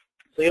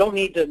 So you don't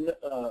need to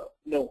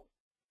know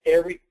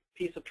every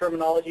piece of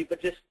terminology,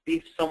 but just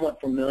be somewhat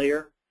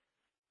familiar.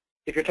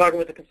 If you're talking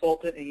with a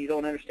consultant and you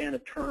don't understand a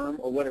term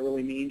or what it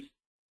really means,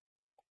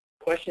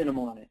 question them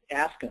on it.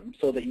 Ask them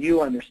so that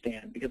you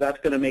understand, because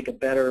that's going to make a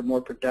better, more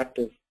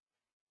productive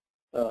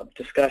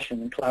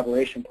discussion and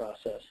collaboration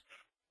process.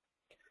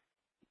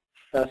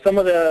 Some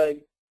of the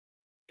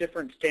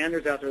different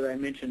standards out there that I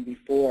mentioned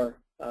before,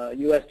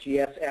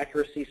 USGS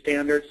accuracy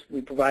standards,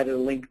 we provided a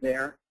link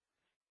there.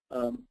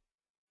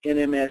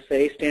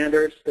 NMSA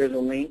standards, there's a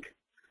link.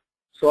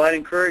 So I'd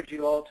encourage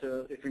you all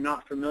to, if you're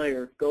not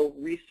familiar, go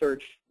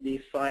research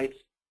these sites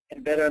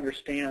and better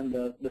understand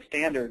the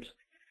standards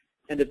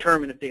and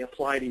determine if they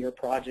apply to your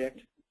project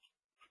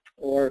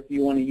or if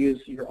you want to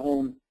use your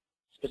own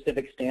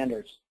specific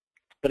standards.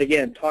 But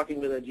again, talking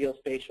with a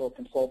geospatial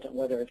consultant,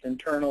 whether it's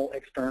internal,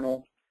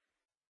 external,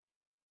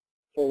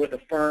 or with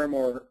a firm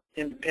or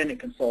independent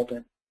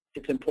consultant,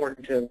 it's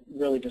important to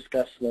really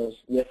discuss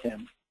those with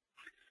him.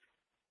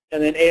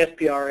 And then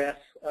ASPRS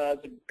is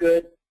a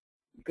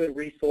good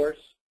resource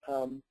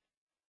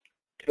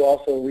to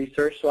also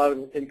research. So I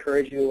would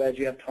encourage you, as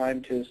you have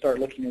time, to start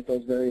looking at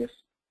those various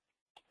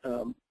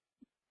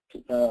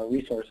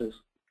resources.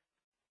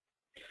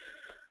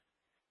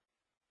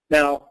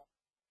 Now,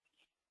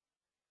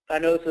 I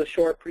know this is a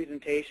short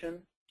presentation,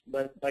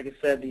 but like I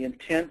said, the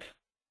intent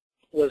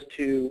was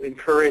to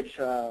encourage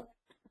the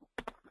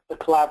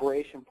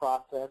collaboration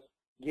process,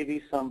 give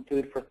you some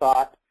food for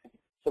thought,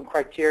 some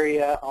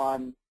criteria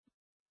on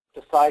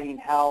deciding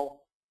how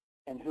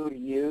and who to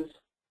use,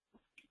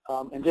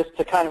 and just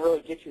to kind of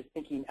really get you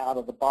thinking out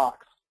of the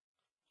box.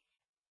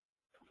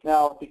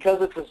 Now,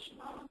 because it's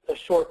a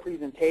short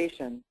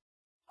presentation,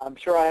 I'm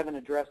sure I haven't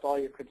addressed all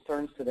your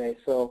concerns today,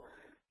 so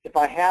if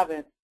I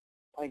haven't,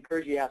 I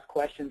encourage you to ask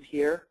questions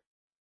here,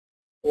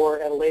 or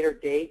at a later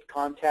date,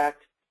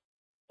 contact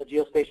a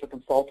geospatial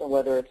consultant,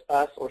 whether it's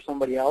us or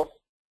somebody else,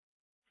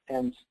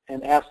 and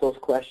ask those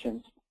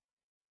questions.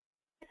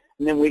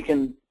 And then we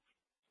can,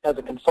 as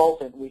a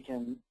consultant, we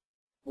can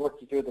work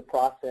you through the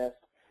process,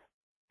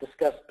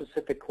 discuss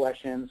specific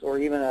questions, or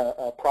even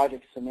a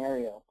project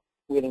scenario.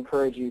 We'd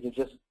encourage you to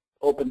just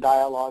open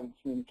dialogue and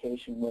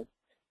communication with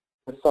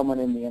someone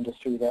in the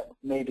industry that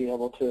may be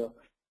able to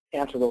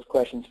answer those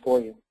questions for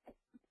you.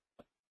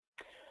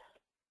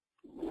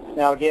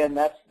 Now again,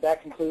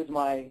 that concludes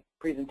my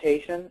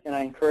presentation, and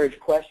I encourage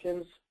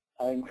questions.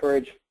 I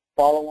encourage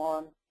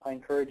follow-on. I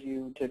encourage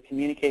you to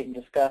communicate and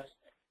discuss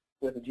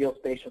with a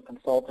geospatial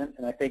consultant,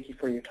 and I thank you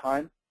for your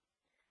time.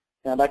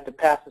 And I'd like to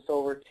pass this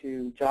over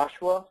to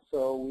Joshua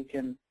so we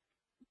can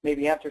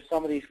maybe answer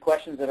some of these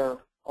questions that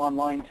are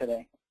online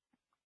today.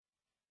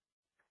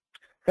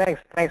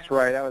 Thanks,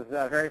 Roy. That was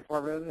a very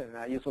informative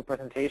and useful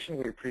presentation.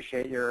 We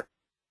appreciate your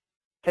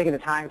taking the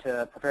time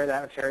to prepare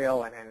that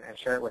material and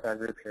share it with our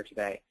group here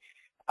today.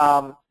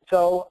 As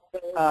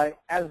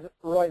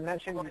Roy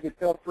mentioned, you can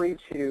feel free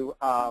to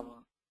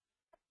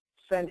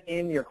send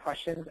in your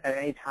questions at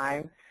any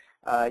time.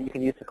 You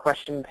can use the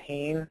question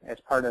pane as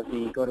part of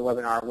the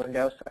GoToWebinar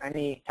window. So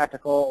any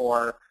technical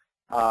or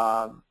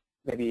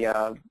maybe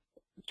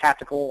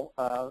tactical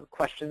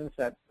questions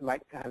that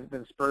might have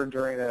been spurred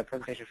during the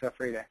presentation, feel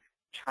free to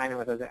chime in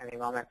with us at any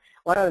moment.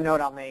 One other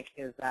note I'll make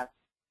is that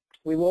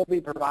we will be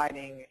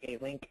providing a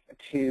link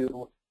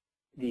to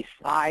the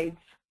slides,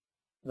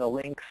 the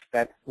links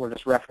that were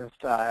just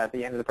referenced at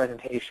the end of the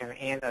presentation,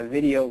 and a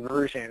video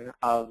version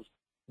of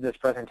this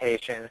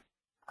presentation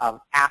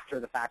after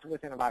the fact,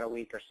 within about a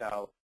week or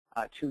so,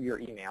 to your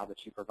email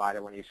that you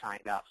provided when you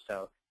signed up.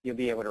 So you'll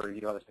be able to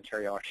review all this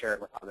material or share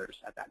it with others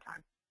at that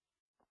time.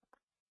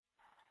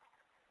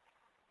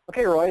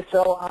 Okay, Roy,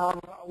 so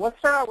let's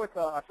start out with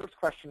a first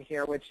question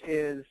here, which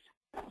is,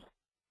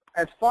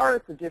 as far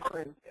as the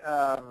different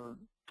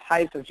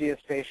types of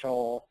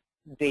geospatial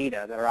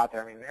data that are out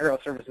there, I mean, in aerial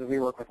services, we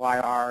work with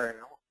LiDAR and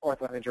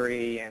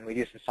orthoimagery, and we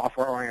do some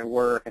software-oriented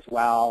work as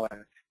well,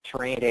 and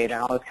terrain data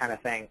and all this kind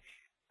of thing.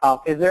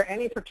 Is there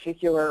any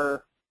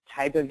particular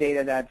type of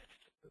data that's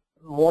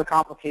more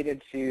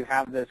complicated to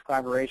have this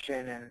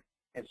collaboration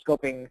and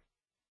scoping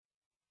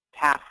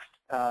tasks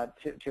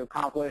to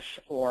accomplish,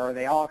 or are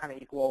they all kind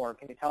of equal, or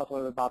can you tell us a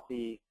little bit about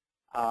the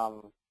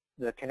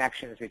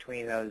connections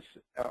between those,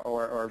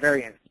 or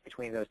variants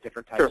between those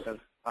different types Sure.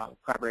 of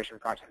collaboration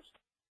projects?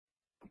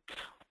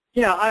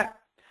 Yeah,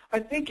 I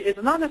think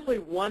it's not necessarily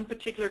one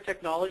particular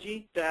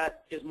technology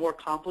that is more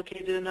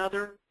complicated than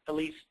another, at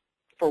least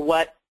for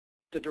what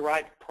the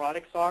derived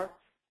products are.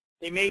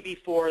 They may be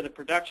for the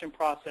production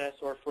process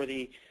or for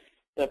the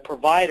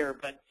provider,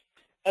 but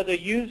as a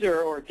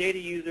user or data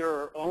user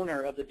or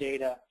owner of the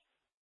data,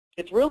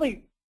 it's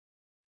really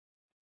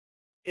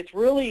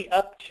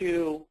up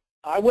to,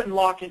 I wouldn't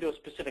lock into a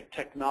specific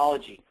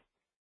technology.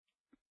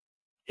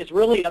 It's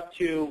really up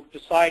to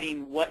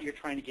deciding what you're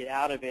trying to get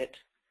out of it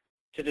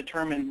to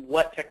determine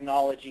what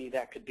technology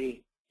that could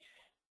be.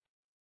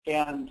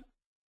 And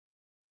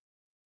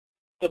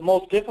the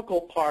most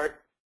difficult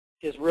part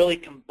is really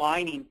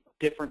combining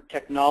different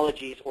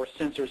technologies or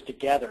sensors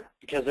together,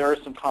 because there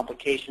is some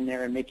complication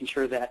there in making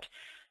sure that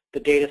the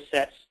data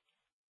sets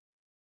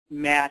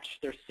match,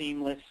 they're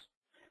seamless.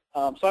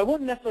 So I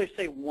wouldn't necessarily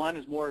say one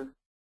is more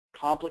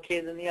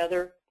complicated than the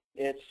other.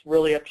 It's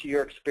really up to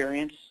your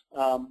experience.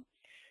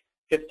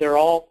 If they're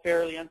all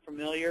fairly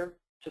unfamiliar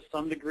to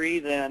some degree,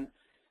 then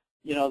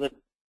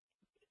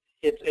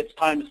it's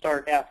time to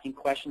start asking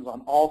questions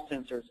on all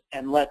sensors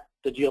and let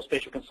the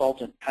geospatial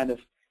consultant kind of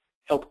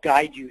help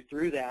guide you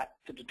through that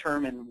to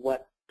determine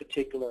what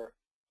particular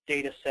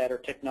data set or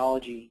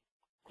technology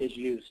is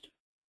used.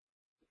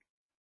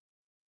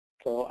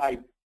 So I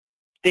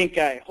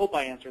hope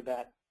I answered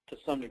that to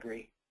some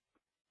degree.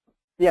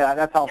 Yeah,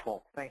 that's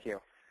helpful. Thank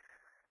you.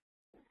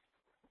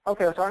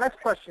 Okay, so our next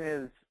question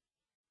is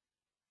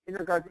in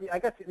regards to, I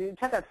guess you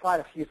had that slide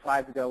a few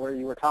slides ago where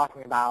you were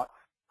talking about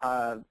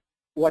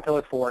what to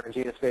look for in a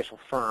geospatial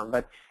firm.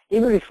 But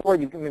even before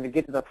you can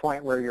get to the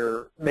point where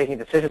you're making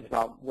decisions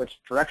about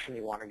which direction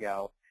you want to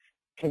go,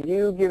 can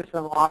you give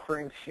some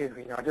offerings to,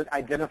 just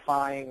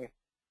identifying,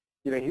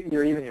 even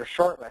your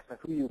short list of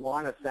who you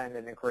want to send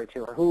an inquiry to,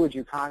 or who would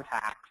you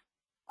contact?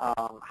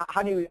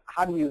 How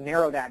do you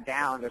narrow that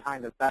down to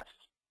find the best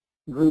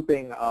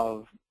grouping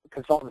of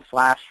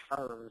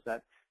consultants/firms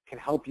that can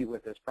help you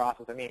with this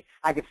process? I mean,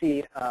 I could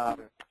see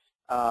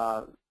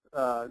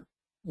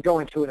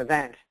going to an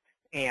event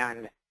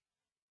and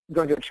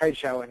going to a trade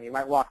show, and you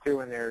might walk through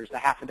and there's a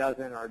half a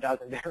dozen or a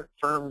dozen different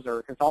firms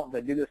or consultants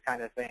that do this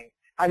kind of thing.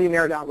 How do you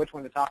narrow down which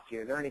one to talk to?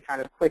 Is there any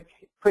kind of quick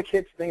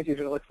hits things you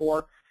should look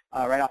for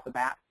right off the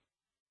bat?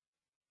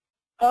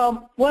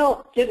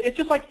 Well, it's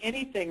just like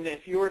anything that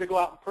if you were to go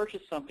out and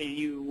purchase something and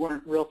you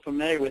weren't real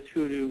familiar with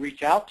who to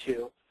reach out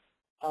to,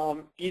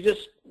 you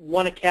just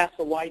want to cast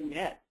a wide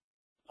net.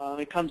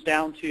 It comes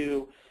down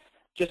to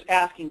just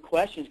asking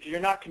questions, because you're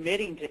not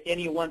committing to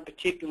any one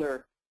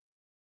particular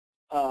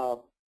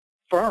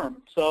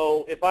firm.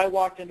 So if I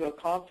walked into a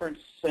conference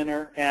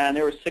center and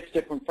there were 6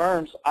 different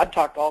firms, I'd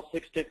talk to all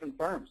 6 different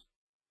firms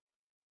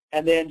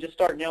and then just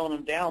start nailing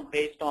them down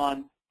based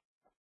on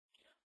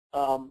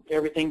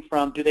everything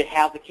from, do they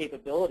have the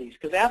capabilities?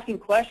 Because asking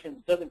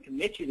questions doesn't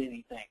commit you to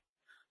anything.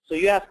 So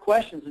you ask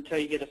questions until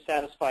you get a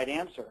satisfied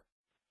answer,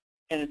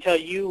 and until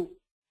you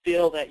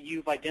feel that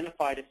you've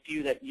identified a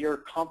few that you're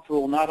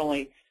comfortable not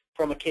only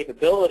from a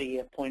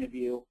capability point of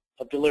view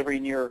of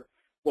delivering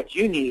what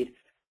you need,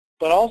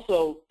 but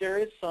also there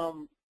is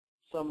some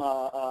I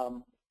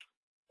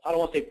don't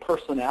want to say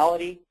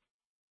personality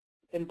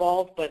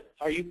involved, but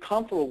are you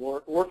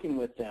comfortable working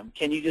with them?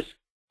 Can you just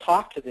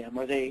talk to them?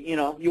 Are they,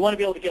 you want to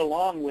be able to get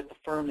along with the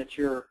firm that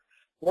you're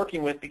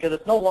working with, because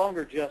it's no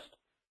longer just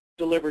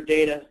deliver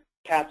data,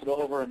 pass it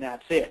over, and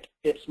that's it.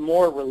 It's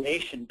more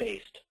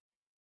relation-based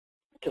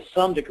to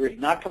some degree,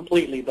 not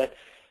completely, but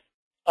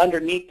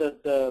underneath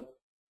the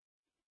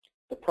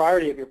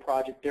priority of your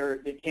project,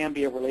 it can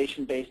be a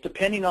relation-based,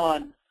 depending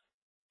on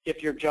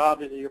if your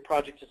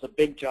project is a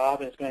big job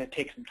and it's going to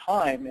take some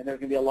time and there's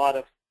going to be a lot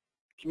of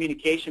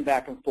communication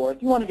back and forth.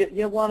 You want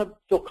to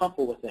feel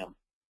comfortable with them.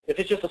 If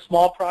it's just a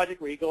small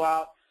project where you go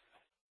out,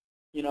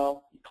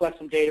 you collect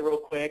some data real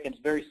quick, and it's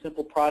a very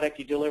simple product,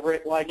 you deliver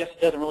it, well, I guess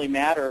it doesn't really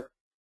matter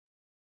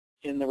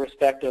in the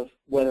respect of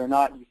whether or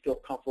not you feel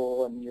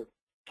comfortable and you're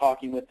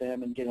talking with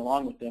them and getting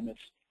along with them.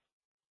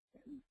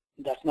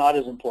 That's not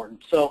as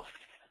important. So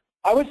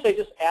I would say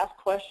just ask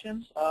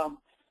questions.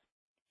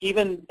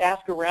 Even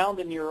ask around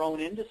in your own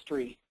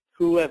industry.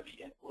 Who have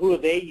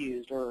they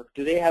used, or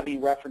do they have any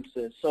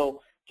references?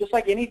 So just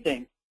like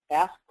anything,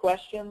 ask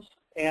questions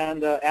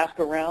and ask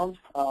around.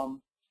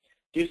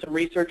 Do some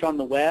research on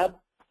the web.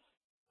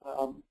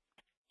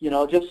 You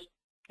know, just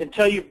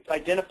until you've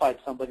identified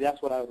somebody,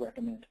 that's what I would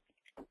recommend.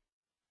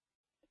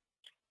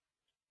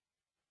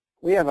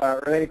 We have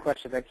a related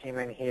question that came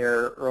in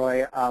here,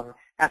 Roy,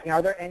 asking,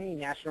 are there any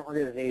national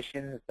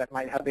organizations that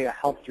might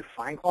help you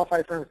find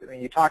qualified firms? I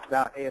mean, you talked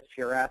about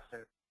ASPRS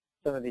and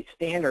some of the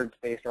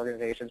standards-based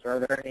organizations. Are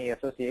there any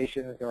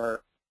associations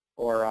or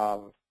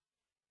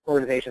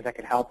organizations that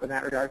could help in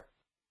that regard?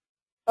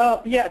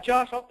 Yeah,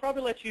 Josh, I'll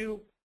probably let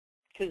you,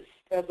 because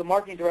as the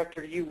marketing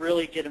director, you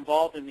really get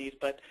involved in these.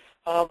 But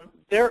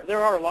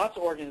there are lots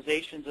of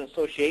organizations and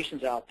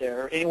associations out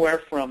there,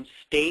 anywhere from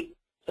state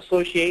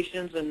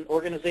associations and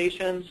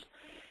organizations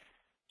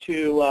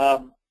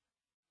to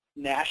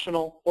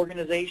national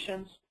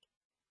organizations.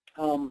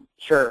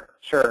 Sure.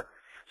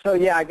 So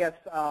yeah, I guess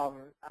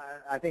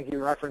I think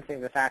you're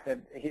referencing the fact that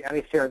at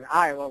least here in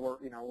Iowa, we're,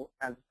 you know,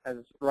 as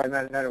Roy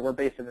noted, we're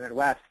based in the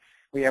Midwest.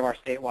 We have our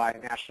statewide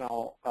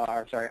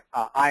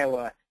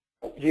Iowa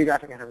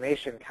Geographic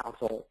Information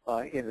Council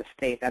in the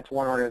state. That's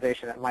one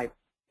organization that might,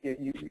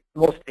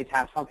 most states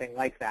have something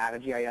like that, a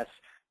GIS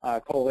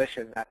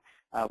coalition that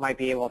might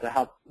be able to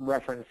help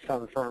reference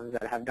some firms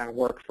that have done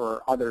work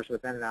for others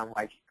within them,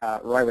 like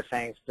Roy was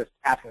saying, just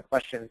asking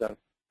questions of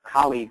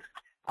colleagues.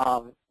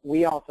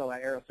 We also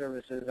at Aerial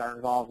Services are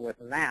involved with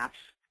MAPS,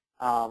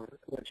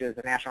 which is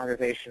a national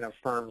organization of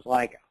firms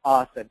like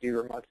us that do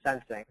remote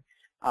sensing.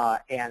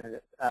 And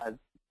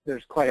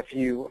there's quite a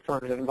few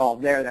firms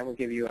involved there that will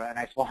give you a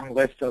nice long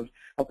list of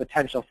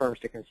potential firms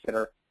to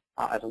consider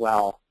as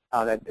well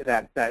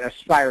that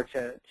aspire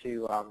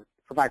to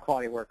provide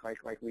quality work like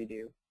we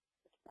do.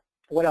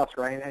 What else,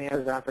 Ryan? Any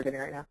others that I'm forgetting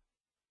right now?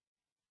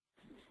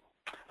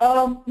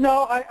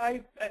 No,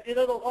 it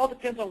all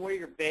depends on where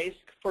you're based.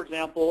 For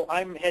example,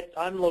 I'm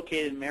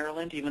located in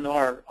Maryland, even though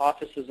our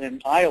office is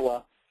in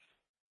Iowa.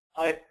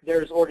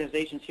 There's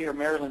organizations here,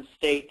 Maryland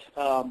State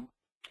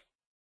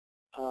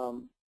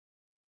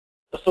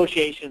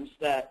associations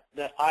that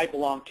I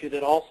belong to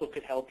that also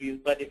could help you.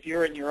 But if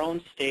you're in your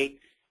own state,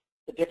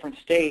 a different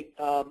state,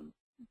 I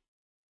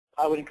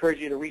would encourage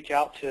you to reach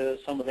out to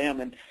some of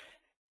them. And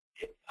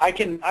I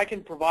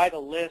can provide a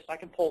list. I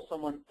can pull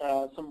some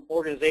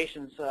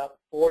organizations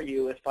for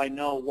you if I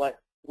know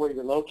where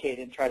you're located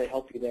and try to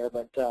help you there.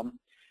 But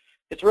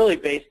it's really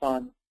based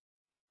on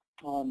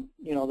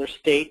you know, their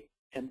state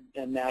and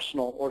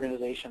national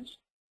organizations.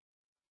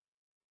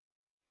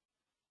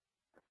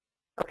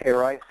 Okay,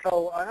 Roy.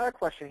 So another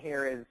question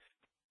here is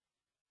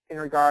in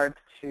regards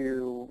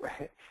to,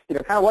 you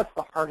know, kind of what's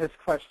the hardest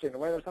question?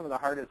 What are some of the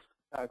hardest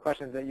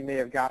questions that you may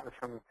have gotten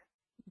from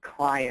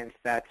clients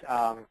that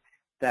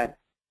that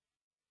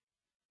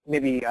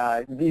maybe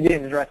you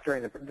didn't address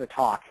during the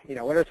talk? You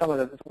know, what are some of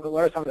the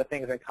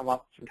things that come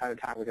up from time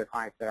to time with your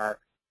clients that are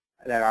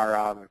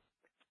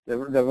the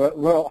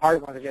real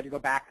hard ones that you had to go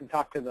back and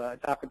talk to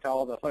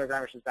all the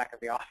photographers back at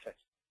the office?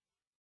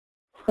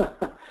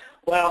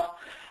 Well,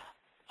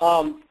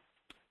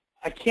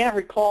 I can't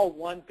recall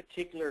one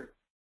particular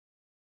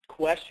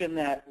question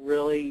that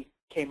really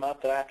came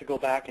up that I have to go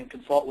back and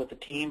consult with the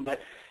team. But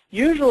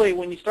usually,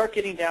 when you start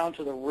getting down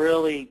to the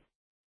really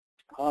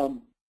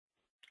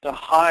the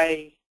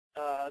high,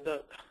 how do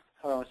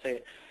I want to say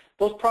it?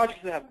 Those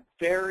projects that have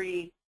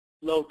very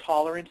low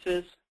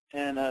tolerances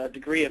and a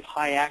degree of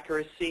high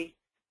accuracy,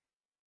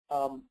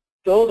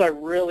 those I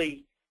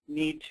really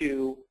need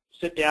to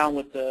sit down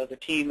with the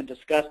team and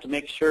discuss to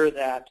make sure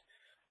that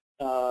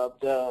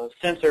the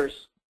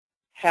sensors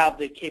have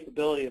the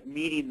capability of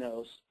meeting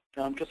those.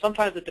 Because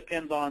sometimes it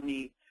depends on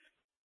the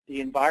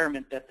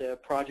environment that the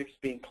project's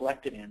being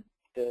collected in,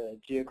 the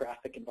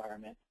geographic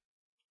environment.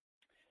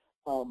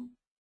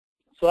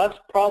 So that's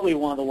probably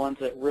one of the ones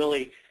that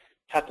really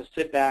have to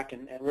sit back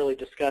and really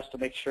discuss to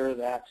make sure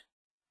that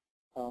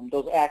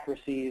those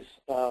accuracies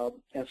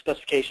and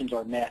specifications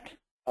are met.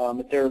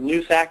 If there are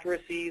loose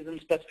accuracies and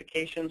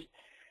specifications,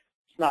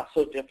 it's not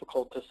so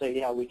difficult to say,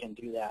 yeah, we can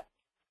do that.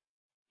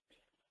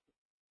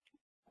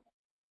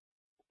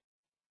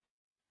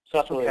 So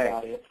that's really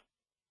about it.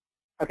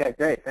 Okay,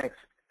 great, thanks.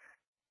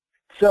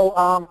 So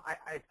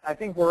I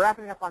think we're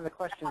wrapping up on the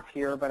questions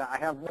here, but I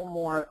have one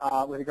more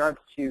with regards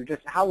to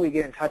just how we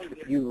get in touch with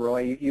you,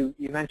 Roy. You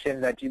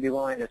mentioned that you'd be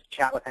willing to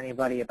chat with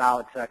anybody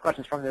about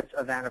questions from this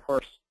event, of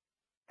course,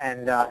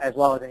 and as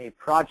well as any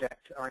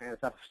project-oriented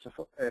stuff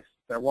if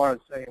there was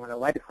anyone that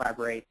would like to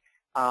collaborate,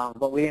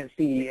 but we didn't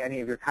see any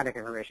of your contact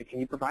information. Can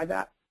you provide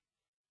that?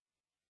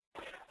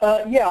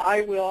 Yeah,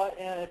 I will,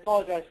 and I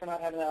apologize for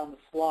not having that on the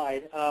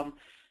slide.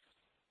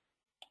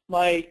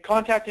 My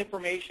contact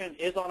information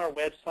is on our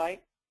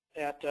website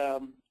at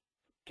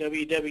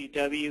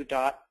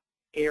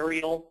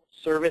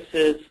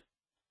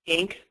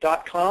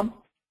www.aerialservicesinc.com.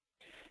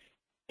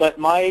 But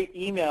my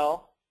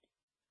email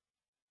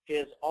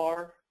is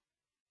RHILL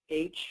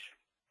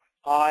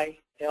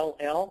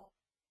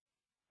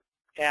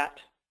at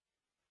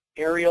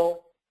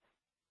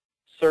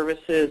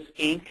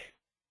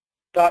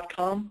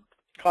aerialservicesinc.com,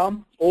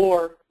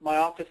 or my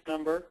office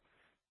number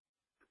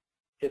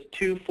is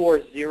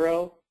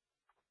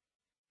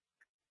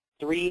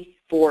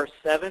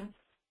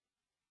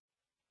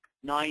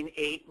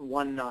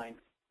 240-347-9819.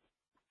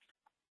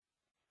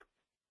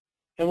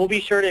 And we'll be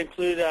sure to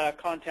include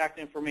contact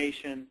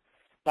information,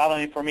 not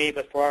only for me,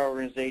 but for our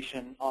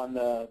organization on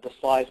the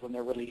slides when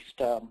they're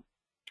released,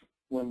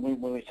 when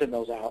we send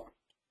those out.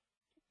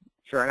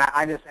 Sure, and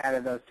I just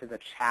added those to the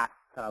chat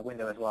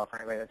window as well for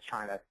anybody that's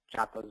trying to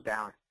jot those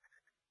down.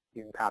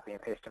 You can copy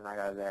and paste them right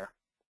out of there.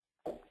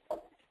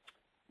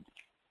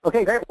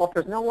 Okay, great. Well, if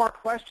there's no more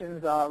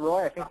questions,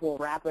 Roy, I think we'll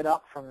wrap it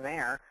up from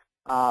there.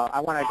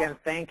 I want to again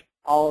thank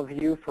all of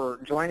you for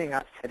joining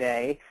us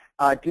today.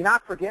 Do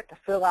not forget to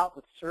fill out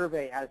the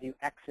survey as you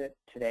exit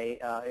today.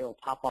 It will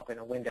pop up in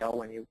a window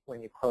when you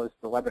close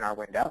the webinar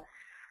window.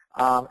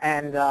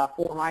 And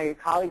for my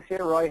colleagues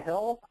here, Roy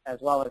Hill,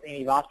 as well as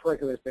Amy Vossberg,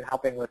 who has been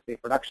helping with the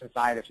production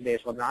side of today's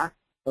webinar,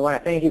 we want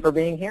to thank you for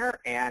being here,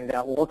 and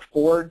we'll look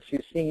forward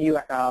to seeing you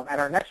at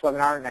our next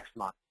webinar next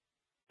month.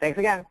 Thanks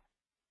again.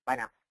 Bye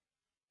now.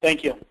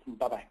 Thank you.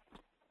 Bye-bye.